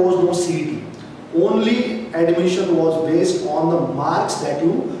time there was no CET. Only admission was based on the marks that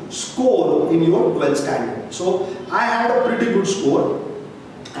you score in your 12th standard. So I had a pretty good score,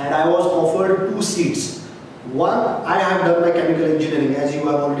 and I was offered 2 seats. One, I have done my chemical engineering, as you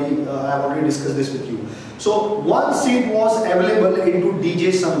have already, I have already discussed this with you. So one seat was available into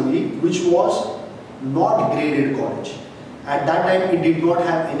DJ Sanvi, which was not graded college. At that time, it did not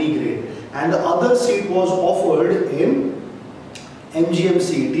have any grade. And the other seat was offered in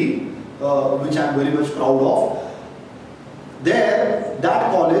MGM-CET, which I am very much proud of. There,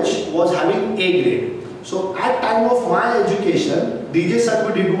 that college was having A grade. So at time of my education, DJ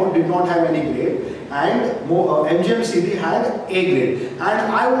Sanvi did not have any grade, and MGM-CET had A grade. And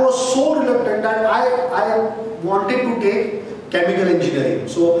I was so reluctant that I wanted to take chemical engineering.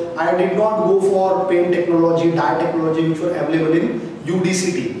 So I did not go for paint technology, dye technology, which were available in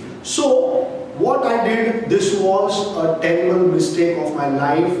UDCT. So what I did, this was a terrible mistake of my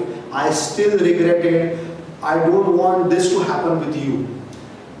life. I still regret it. I don't want this to happen with you.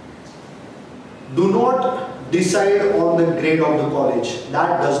 Do not decide on the grade of the college.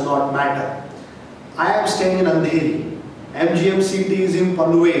 That does not matter. I am staying in Andheri. MGM-CET is in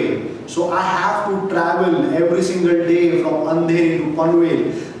Panvel. So I have to travel every single day from Andheri to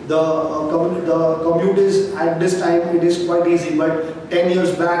Panvel. The commute is, at this time, it is quite easy, but 10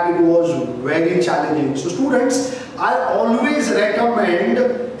 years back it was very challenging. So students, I always recommend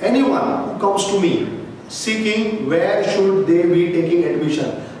anyone who comes to me seeking where should they be taking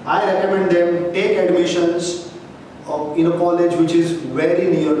admission, I recommend them take admissions in a college which is very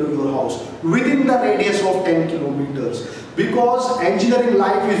near to your house, within the radius of 10 kilometers. Because engineering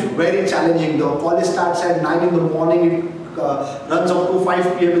life is very challenging. The college starts at 9 in the morning, it runs up to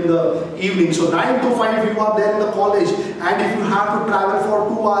 5 p.m. in the evening. So 9 to 5 you are there in the college, and if you have to travel for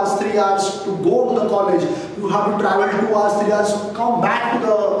 2 hours, 3 hours to go to the college, you have to travel 2 hours, 3 hours to come back to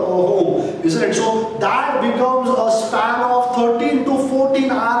the home, isn't it? So that becomes a span of 13 to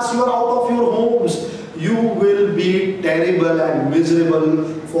 14 hours you are out of your homes. You will be terrible and miserable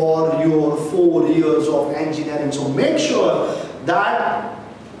for your 4 years of engineering. So make sure that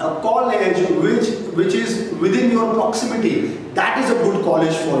a college which is within your proximity, that is a good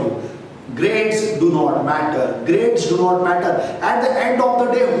college for you. Grades do not matter. Grades do not matter. At the end of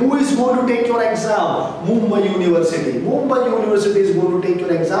the day, who is going to take your exam? Mumbai University. Mumbai University is going to take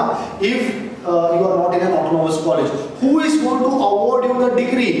your exam if you are not in an autonomous college. Who is going to award you the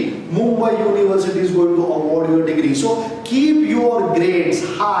degree? Mumbai University is going to award you a degree. So keep your grades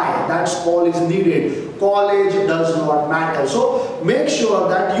high. That's all is needed. College does not matter. So make sure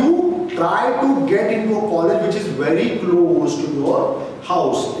that you try to get into a college which is very close to your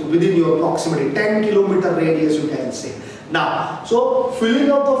house, within your proximity, 10 kilometer radius you can say. Now, so filling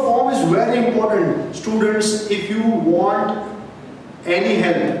up the form is very important. Students, if you want any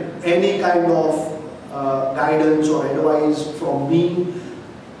help, any kind of guidance or advice from me,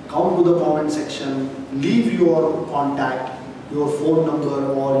 come to the comment section, leave your contact, your phone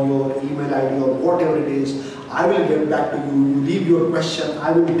number or your email ID or whatever it is. I will get back to you. You leave your question.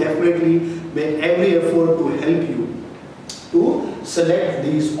 I will definitely make every effort to help you to select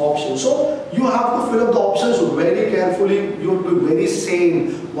these options. So you have to fill up the options very carefully. You have to be very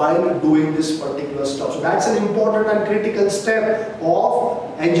sane while doing this particular stuff. So that's an important and critical step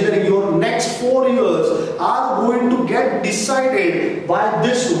of engineering. Your next 4 years are going to get decided by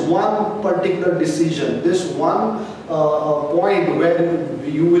this one particular decision, this one point where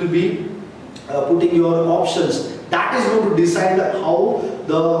you will be putting your options. That is going to decide how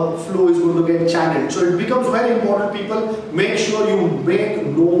the flow is going to get channeled. So it becomes very important, people. Make sure you make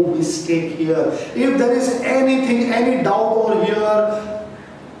no mistake here. If there is anything, any doubt over here,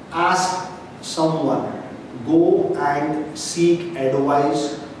 ask someone. Go and seek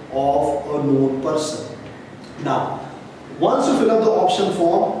advice of a known person. Now, once you fill up the option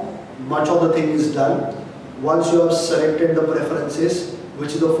form, much of the thing is done. Once you have selected the preferences,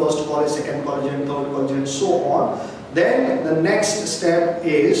 which is the first college, second college and third college and so on, then the next step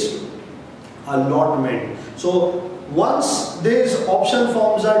is allotment. So once these option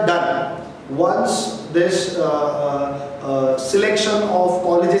forms are done, once this selection of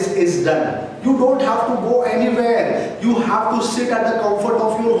colleges is done, you don't have to go anywhere. You have to sit at the comfort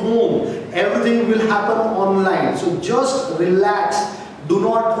of your home. Everything will happen online. So just relax. Do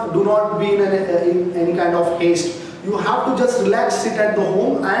not be in any kind of haste. You have to just relax, sit at the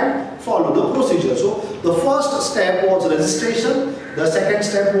home and follow the procedure. So the first step was registration, the second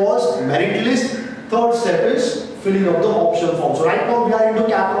step was merit list, third step is filling up the option form. So right now we are into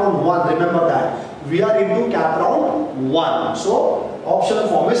cap round 1, remember that. We are into cap round 1. So option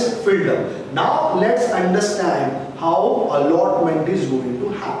form is filled up. Now let's understand how allotment is going to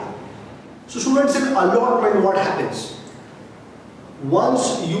happen. So students, in allotment what happens?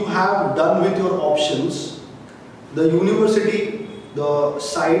 Once you have done with your options, the university, the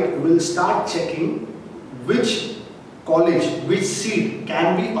site will start checking which college, which seat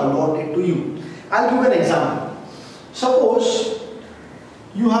can be allotted to you. I'll give an example. Suppose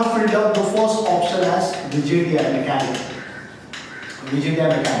you have filled up the first option as VJTI Mechanical.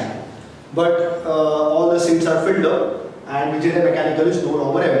 But all the seats are filled up and VJTI Mechanical is no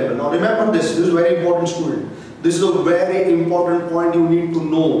longer available. Now remember this is very important, student. This is a very important point you need to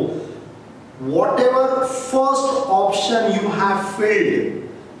know. Whatever first option you have filled,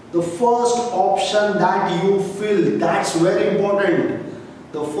 the first option that you fill, that's very important.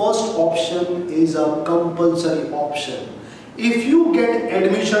 The first option is a compulsory option. If you get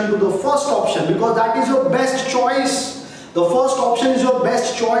admission to the first option, because that is your best choice, the first option is your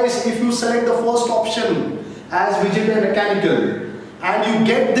best choice. If you select the first option as VJTI Mechanical and you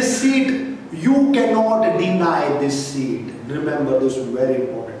get this seat, you cannot deny this seat. Remember this is very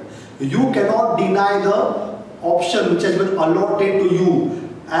important. You cannot deny the option which has been allotted to you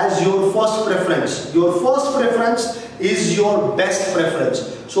as your first preference. Your first preference is your best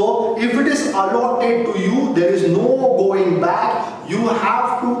preference. So if it is allotted to you, there is no going back. You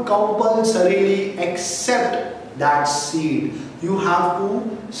have to compulsorily accept that seat. You have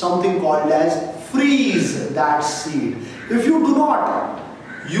to something called as freeze that seat. If you do not,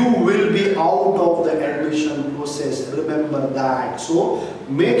 you will be out of the admission process. Remember that. So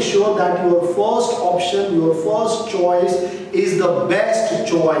make sure that your first option, your first choice is the best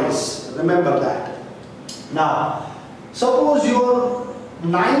choice. Remember that. Now, suppose your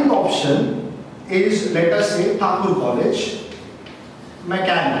ninth option is, let us say, Thakur College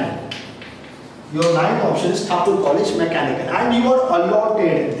Mechanical. Your ninth option is Thakur College Mechanical and you are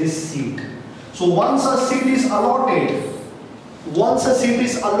allotted this seat. So once a seat is allotted,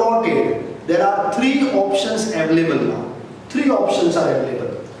 there are 3 options available now. 3 options are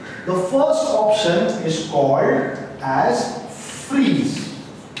available. The first option is called as freeze.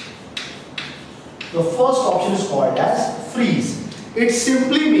 The first option is called as freeze. It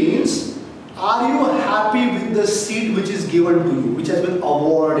simply means, are you happy with the seat which is given to you, which has been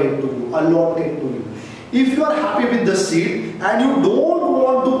awarded to you, allotted to you? If you are happy with the seat and you don't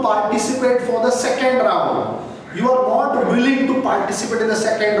want to participate for the second round, you are not willing to participate in the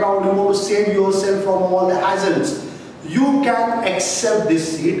second round, you want to save yourself from all the hassles, you can accept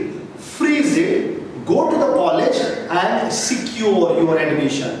this seat, freeze it, go to the college and secure your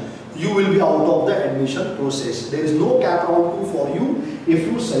admission. You will be out of the admission process. There is no cap round 2 for you if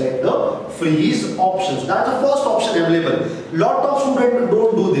you select the freeze options. That's the first option available. Lot of students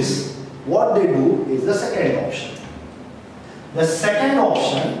don't do this. What they do is the second option. The second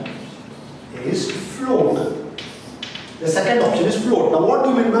option is float. The second option is float. Now what do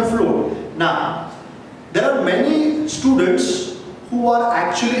you mean by float? Now, there are many students who are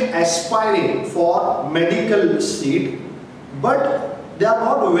actually aspiring for medical seat, but they are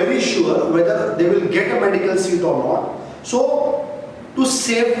not very sure whether they will get a medical seat or not. So, to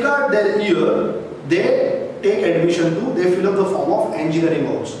safeguard their year, they take admission to, they fill up the form of engineering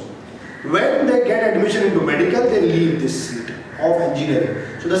also. When they get admission into medical, they leave this seat of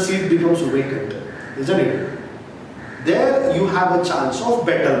engineering. So the seat becomes vacant, isn't it? There you have a chance of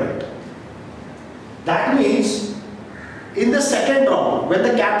betterment. That means in the second round, when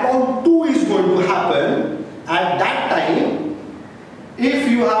the cap round 2 is going to happen, at that time, if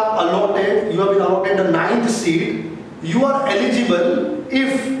you have been allotted a 9th seat, you are eligible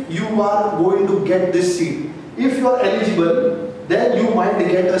if you are going to get this seat. If you are eligible, then you might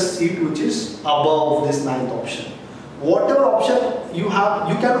get a seat which is above this 9th option. Whatever option you have,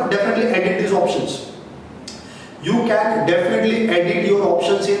 you can definitely edit these options. You can definitely edit your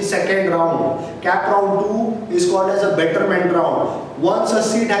options in second round. Cap round 2 is called as a betterment round. Once a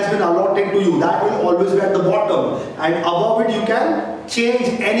seat has been allotted to you, that will always be at the bottom, and above it you can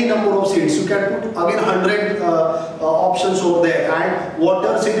change any number of seats. You can put again 100 options over there, and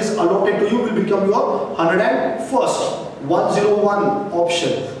whatever seat is allotted to you will become your 101st. 101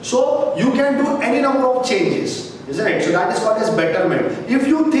 option. So you can do any number of changes, isn't it? So that is called as betterment. If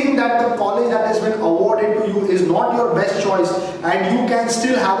you think that the college that has been awarded to you is not your best choice and you can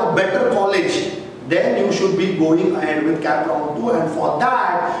still have a better college, then you should be going ahead with cap round 2, and for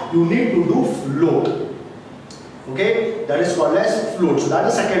that you need to do float. Okay, that is called as float. So that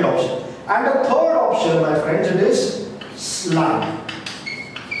is the second option. And the third option, my friends, it is slide.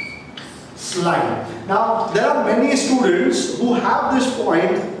 Slide. Now there are many students who have this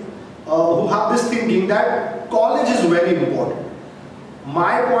point, who have this thinking that college is very important.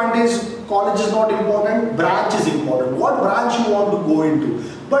 My point is college is not important, branch is important. What branch you want to go into?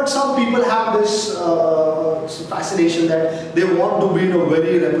 But some people have this fascination that they want to be in a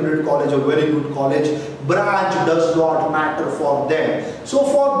very reputed college, a very good college. Branch does not matter for them. So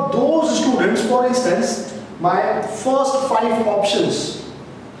for those students, for instance, my first 5 options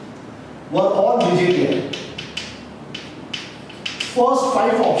were all VJTI. First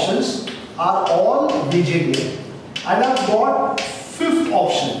 5 options are all VJTI. And I've got 5th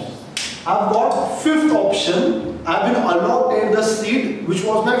option. I've been allotted the seat which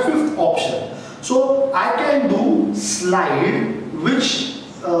was my 5th option. So I can do slide, which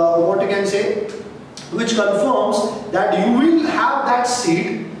which confirms that you will have that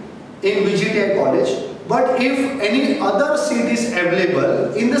seat in VJTI college. But if any other seat is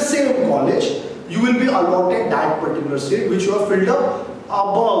available in the same college, you will be allotted that particular seat which you have filled up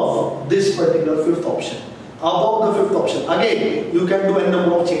above this particular 5th option. Above the 5th option. Again, you can do any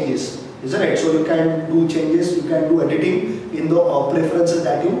number of changes, isn't it? So you can do changes, you can do editing in the preferences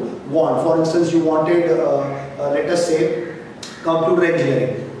that you want. For instance, you wanted, let us say, computer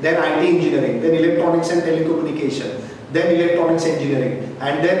engineering, then IT engineering, then electronics and telecommunication, then electronics engineering,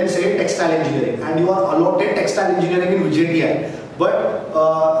 and then say textile engineering, and you are allotted textile engineering in VJTI. But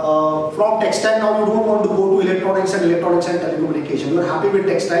from textile now you don't want to go to electronics and telecommunication. You are happy with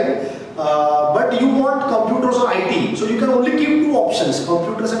textile, but you want computers or IT. So you can only keep 2 options,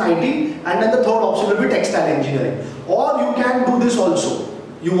 computers and IT, and then the third option will be textile engineering. Or you can do this also.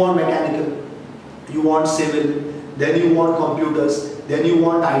 You want mechanical, you want civil, then you want computers, then you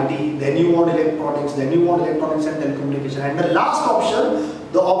want IT, then you want electronics, then you want electronics and telecommunication. And the last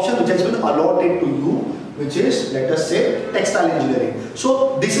option, the option which has been allotted to you, which is, let us say, textile engineering.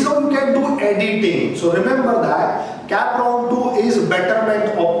 So this is how you can do editing. So remember that cap round 2 is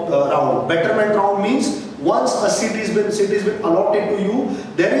betterment round. Betterment round means once a seat is been allotted to you,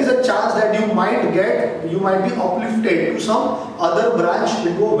 there is a chance that you might be uplifted to some other branch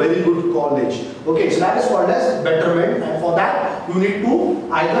into a very good college. Okay, so that is called as betterment, and for that you need to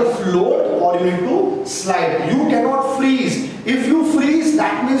either float or you need to slide. You cannot freeze. If you freeze,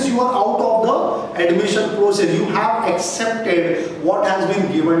 that means you are out of the admission process. You have accepted what has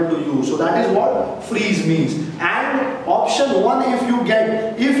been given to you. So that is what freeze means. And option 1, if you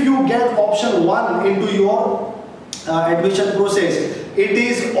get option 1 into your admission process, it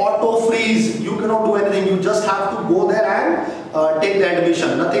is auto freeze. You cannot do anything. You just have to go there and take the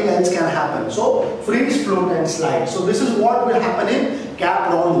admission. Nothing else can happen. So freeze, float and slide. So this is what will happen in cap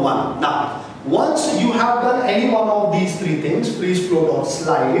round 1. Now, once you have done any one of these 3 things, freeze, float or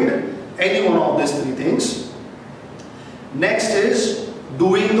slide, any one of these 3 things, next is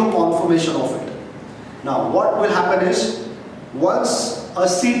doing the confirmation of it. Now what will happen is, once a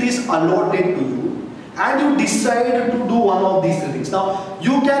seat is allotted to you, and you decide to do one of these three things. Now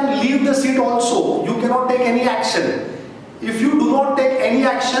you can leave the seat also, you cannot take any action. If you do not take any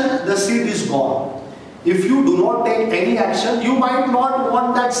action, the seat is gone. If you do not take any action, you might not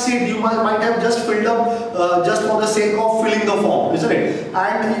want that seat, you might have just filled up just for the sake of filling the form, isn't it?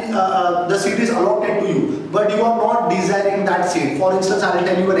 And the seat is allotted to you, but you are not desiring that seat. For instance, I will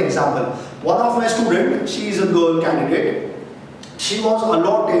tell you an example. One of my students, she is a girl candidate. She was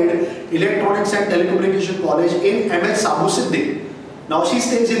allotted Electronics and Telecommunication College in MS Sabu Siddiq. Now she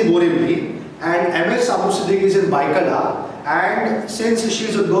stays in Borivali and MS Sabu Siddiq is in Baikala, and since she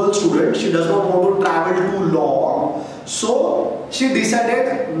is a girl student, she does not want to travel too long, so she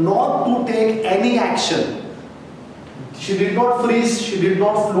decided not to take any action. She did not freeze, she did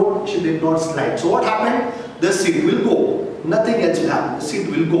not float, she did not slide. So what happened? The seat will go. Nothing else will happen. The seat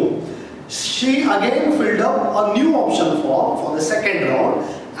will go. She again filled up a new option form for the second round,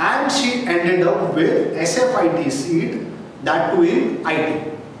 and she ended up with SFIT seat, that too in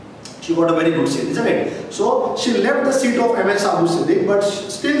IT. She got a very good seat, isn't it? So she left the seat of MS Abu Siddiq, but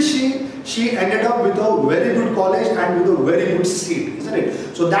still she ended up with a very good college and with a very good seat, isn't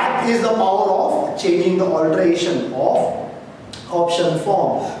it? So that is the power of changing the alteration of option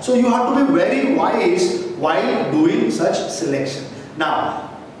form. So you have to be very wise while doing such selection. Now,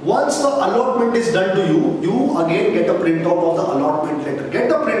 once the allotment is done to you, you again get a printout of the allotment letter. Get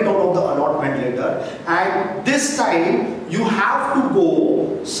the printout of the allotment letter, and this time you have to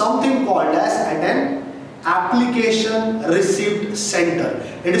go something called as an application receipt center.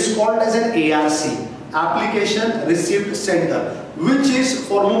 It is called as an ARC, application receipt center, which is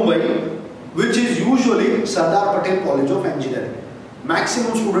for Mumbai, which is usually Sardar Patel College of Engineering.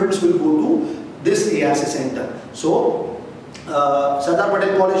 Maximum students will go to this ARC center. So Sardar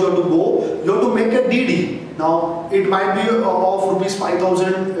Patel College, you have to go, you have to make a DD. Now it might be of rupees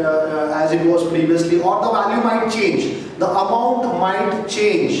 5,000 as it was previously, or the value might change, the amount might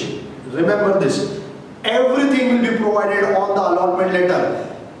change. Remember this, everything will be provided on the allotment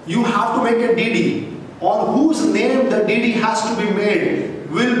letter. You have to make a DD. On whose name the DD has to be made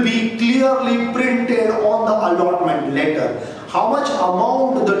will be clearly printed on the allotment letter. How much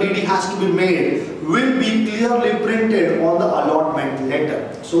amount the DD has to be made will be clearly printed on the allotment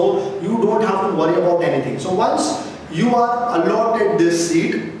letter. So you don't have to worry about anything. So once you are allotted this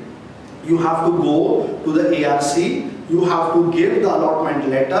seat, you have to go to the ARC, you have to give the allotment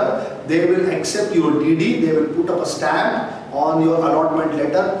letter, they will accept your DD, they will put up a stamp on your allotment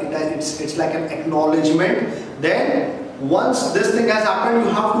letter, it's like an acknowledgement. Then once this thing has happened,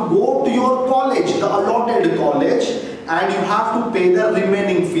 you have to go to your college, the allotted college, and you have to pay the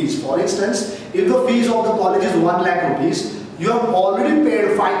remaining fees. For instance, if the fees of the college is 1 lakh rupees, you have already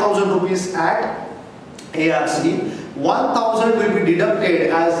paid 5,000 rupees at ARC, 1,000 will be deducted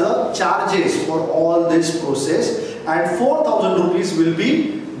as the charges for all this process, and 4,000 rupees will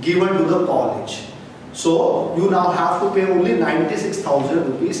be given to the college. So you now have to pay only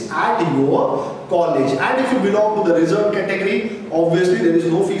 96,000 rupees at your college. And if you belong to the reserved category, obviously there is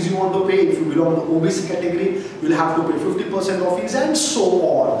no fees you want to pay. If you belong to OBC category, you will have to pay 50% of fees, and so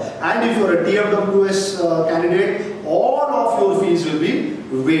on. And if you are a TFWS candidate, all of your fees will be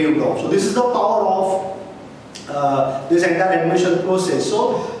waived off. So this is the power of this entire admission process.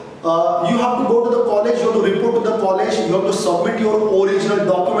 So you have to go to the college, you have to report to the college, you have to submit your original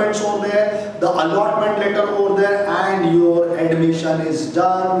documents over there, the allotment letter over there, and your admission is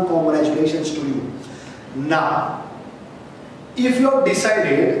done. Congratulations to you. Now, if you have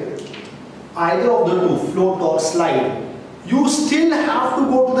decided either of the two, float or slide, you still have to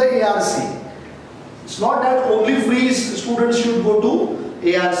go to the ARC. It's not that only freeze students should go to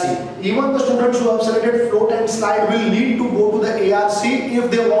ARC. Even the students who have selected float and slide will need to go to the ARC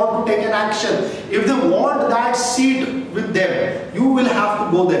if they want to take an action. If they want that seat with them, you will have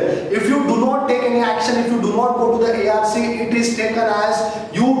to go there. If you do not take any action, if you do not go to the ARC, it is taken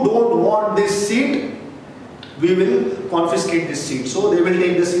as you don't want this seat, we will confiscate this seat. So they will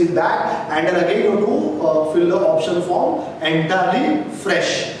take the seat back, and then again you have to fill the option form entirely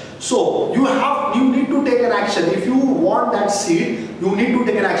fresh. So you need to take an action. If you want that seat, you need to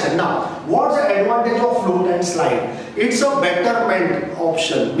take an action. Now, what's the advantage of float and slide? It's a betterment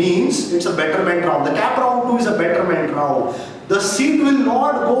option, means it's a betterment round. The cap round 2 is a betterment round. The seat will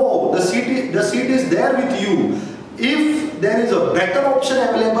not go. The seat is there with you. If there is a better option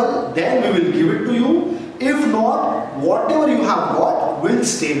available, then we will give it to you. If not, whatever you have got will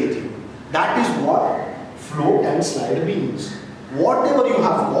stay with you. That is what float and slide means. Whatever you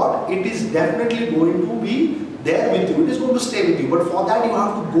have got, it is definitely going to be there with you, it is going to stay with you. But for that you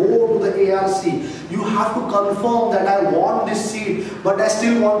have to go to the ARC. You have to confirm that I want this seat, but I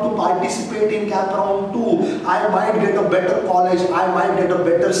still want to participate in cap round 2. I might get a better college, I might get a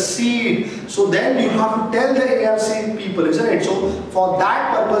better seat. So then you have to tell the ARC people, isn't it? So for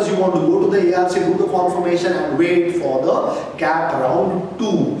that purpose you want to go to the ARC, do the confirmation and wait for the cap round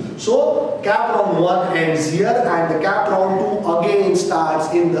 2. So cap round 1 ends here and the cap round 2 again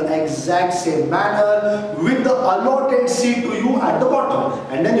starts in the exact same manner with the allotted seat to you at the bottom,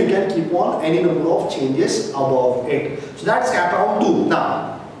 and then you can keep on any number of changes above it. So that's cap round 2.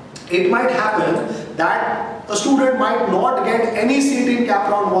 Now it might happen that a student might not get any seat in cap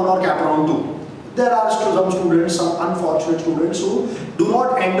round 1 or cap round 2. There are some students, some unfortunate students who do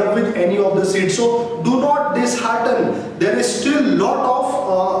not end up with any of the seats. So do not dishearten. There is still lot of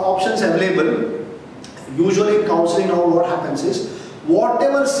options available. Usually in counseling now what happens is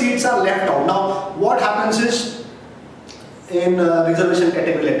whatever seats are left out. Now what happens is in reservation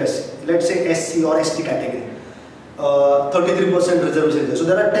category, let's say SC or ST category, 33% reservation there. So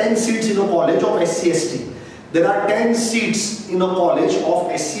there are 10 seats in a college of SC ST. There are 10 seats in a college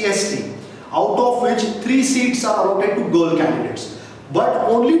of SC ST, out of which 3 seats are allotted to girl candidates. But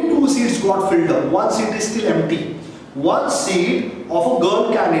only 2 seats got filled up. 1 seat is still empty. 1 seat of a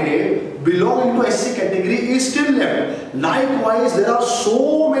girl candidate belonging to SC category is still left. Likewise, there are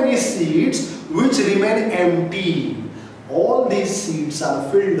so many seats which remain empty. All these seats are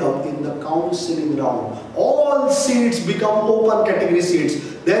filled up in the counseling round. All seats become open category seats.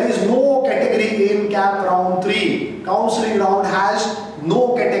 There is no category in cap round 3. Counseling round has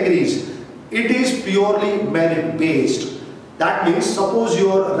no categories. It is purely merit based. That means suppose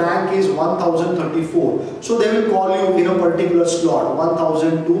your rank is 1034. So they will call you in a particular slot,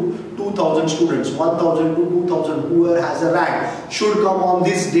 1000 to 2000 students, 1000 to 2000, whoever has a rank should come on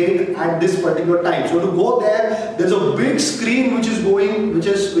this date at this particular time. So to go there, there's a big screen which is going, which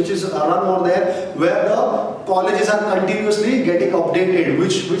is run over there, where the colleges are continuously getting updated,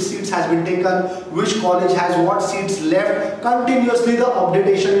 which seats has been taken, which college has what seats left. Continuously the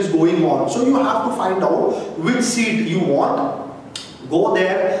updatation is going on. So you have to find out which seat you want. Go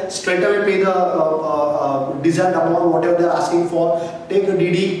there, straight away pay the desired amount, whatever they are asking for. Take a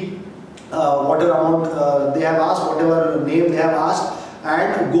DD, whatever amount they have asked, whatever name they have asked,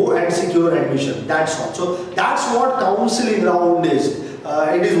 and go and secure admission. That's all. So that's what counseling round is.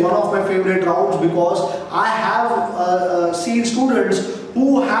 It is one of my favorite rounds because I have seen students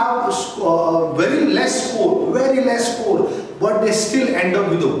who have very less score, but they still end up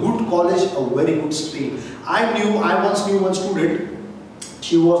with a good college, a very good stream. I once knew one student.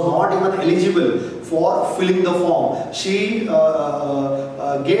 She was not even eligible for filling the form. She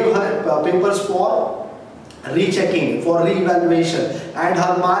gave her papers for rechecking, for re-evaluation, and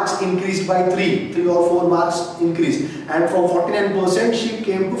her marks increased by 3 or 4 marks increased, and from 49% she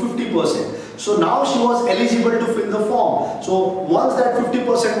came to 50%. So now she was eligible to fill the form. So once that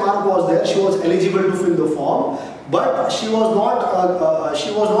 50% mark was there, she was eligible to fill the form. But she was not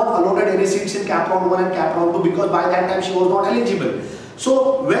allotted any seats in cap round 1 and cap round 2 because by that time she was not eligible.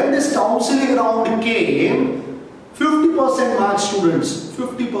 So when this counseling round came, 50% marks students,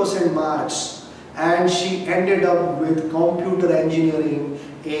 50% marks, and she ended up with computer engineering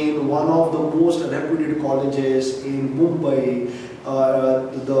in one of the most reputed colleges in Mumbai,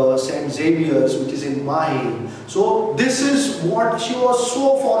 the St. Xavier's, which is in Mahim. So this is what she was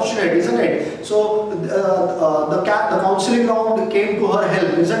so fortunate, isn't it? So the counseling round came to her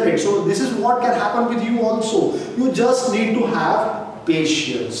help, isn't it? So this is what can happen with you also. You just need to have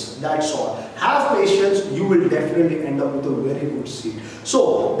patience. That's all. Have patience, you will definitely end up with a very good seat.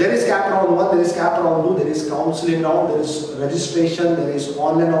 So there is cap round 1, there is cap round 2, there is counseling round, there is registration, there is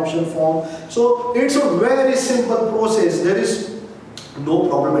online option form. So it's a very simple process. There is no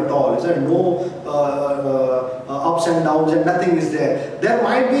problem at all. Is there no ups and downs, and nothing is there. There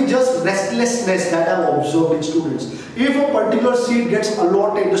might be just restlessness that I've observed in students. If a particular seat gets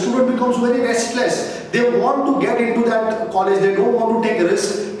allotted, the student becomes very restless. They want to get into that college. They don't want to take a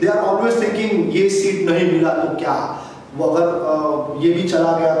risk. They are always thinking, ये seat नहीं मिला तो क्या? अगर ये भी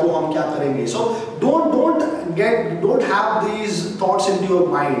चला गया तो हम क्या करेंगे? So don't have these thoughts into your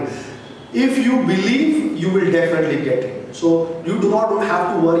mind. If you believe, you will definitely get it. So you do not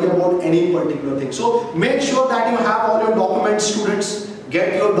have to worry about any particular thing. So make sure that you have all your documents, students.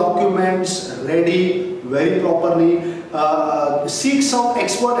 Get your documents ready very properly. Seek some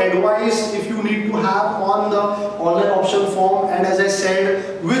expert advice if you need to have on the online option form. And as I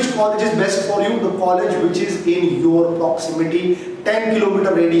said, which college is best for you? The college which is in your proximity,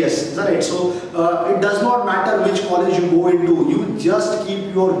 10-kilometer radius, isn't it? So it does not matter which college you go into. You just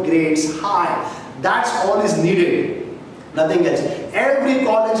keep your grades high. That's all is needed, nothing else. Every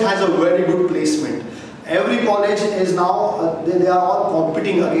college has a very good placement. Every college is now, they are all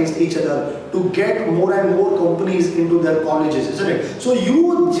competing against each other to get more and more companies into their colleges, isn't it? So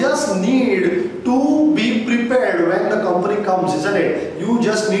you just need to be prepared when the company comes, isn't it? You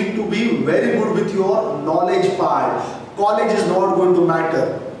just need to be very good with your knowledge part. College is not going to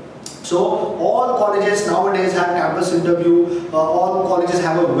matter. So all colleges nowadays have campus interview, all colleges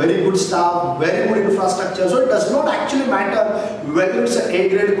have a very good staff, very good infrastructure. So it does not actually matter whether it's an A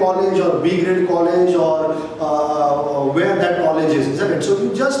grade college or B grade college or where that college is, isn't it? So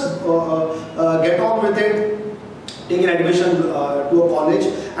you just get on with it, take an admission to a college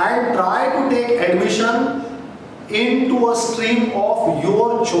and try to take admission into a stream of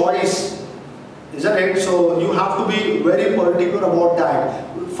your choice, isn't it? So you have to be very particular about that.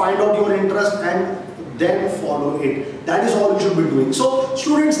 Find out your interest and then follow it. That is all you should be doing. So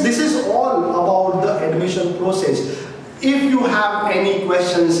students, this is all about the admission process. If you have any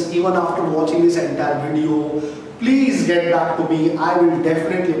questions even after watching this entire video, please get back to me. I will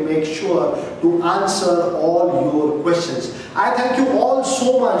definitely make sure to answer all your questions. I thank you all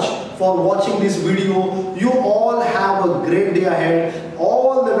so much for watching this video. You all have a great day ahead.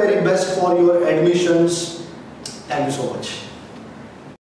 All the very best for your admissions. Thank you so much.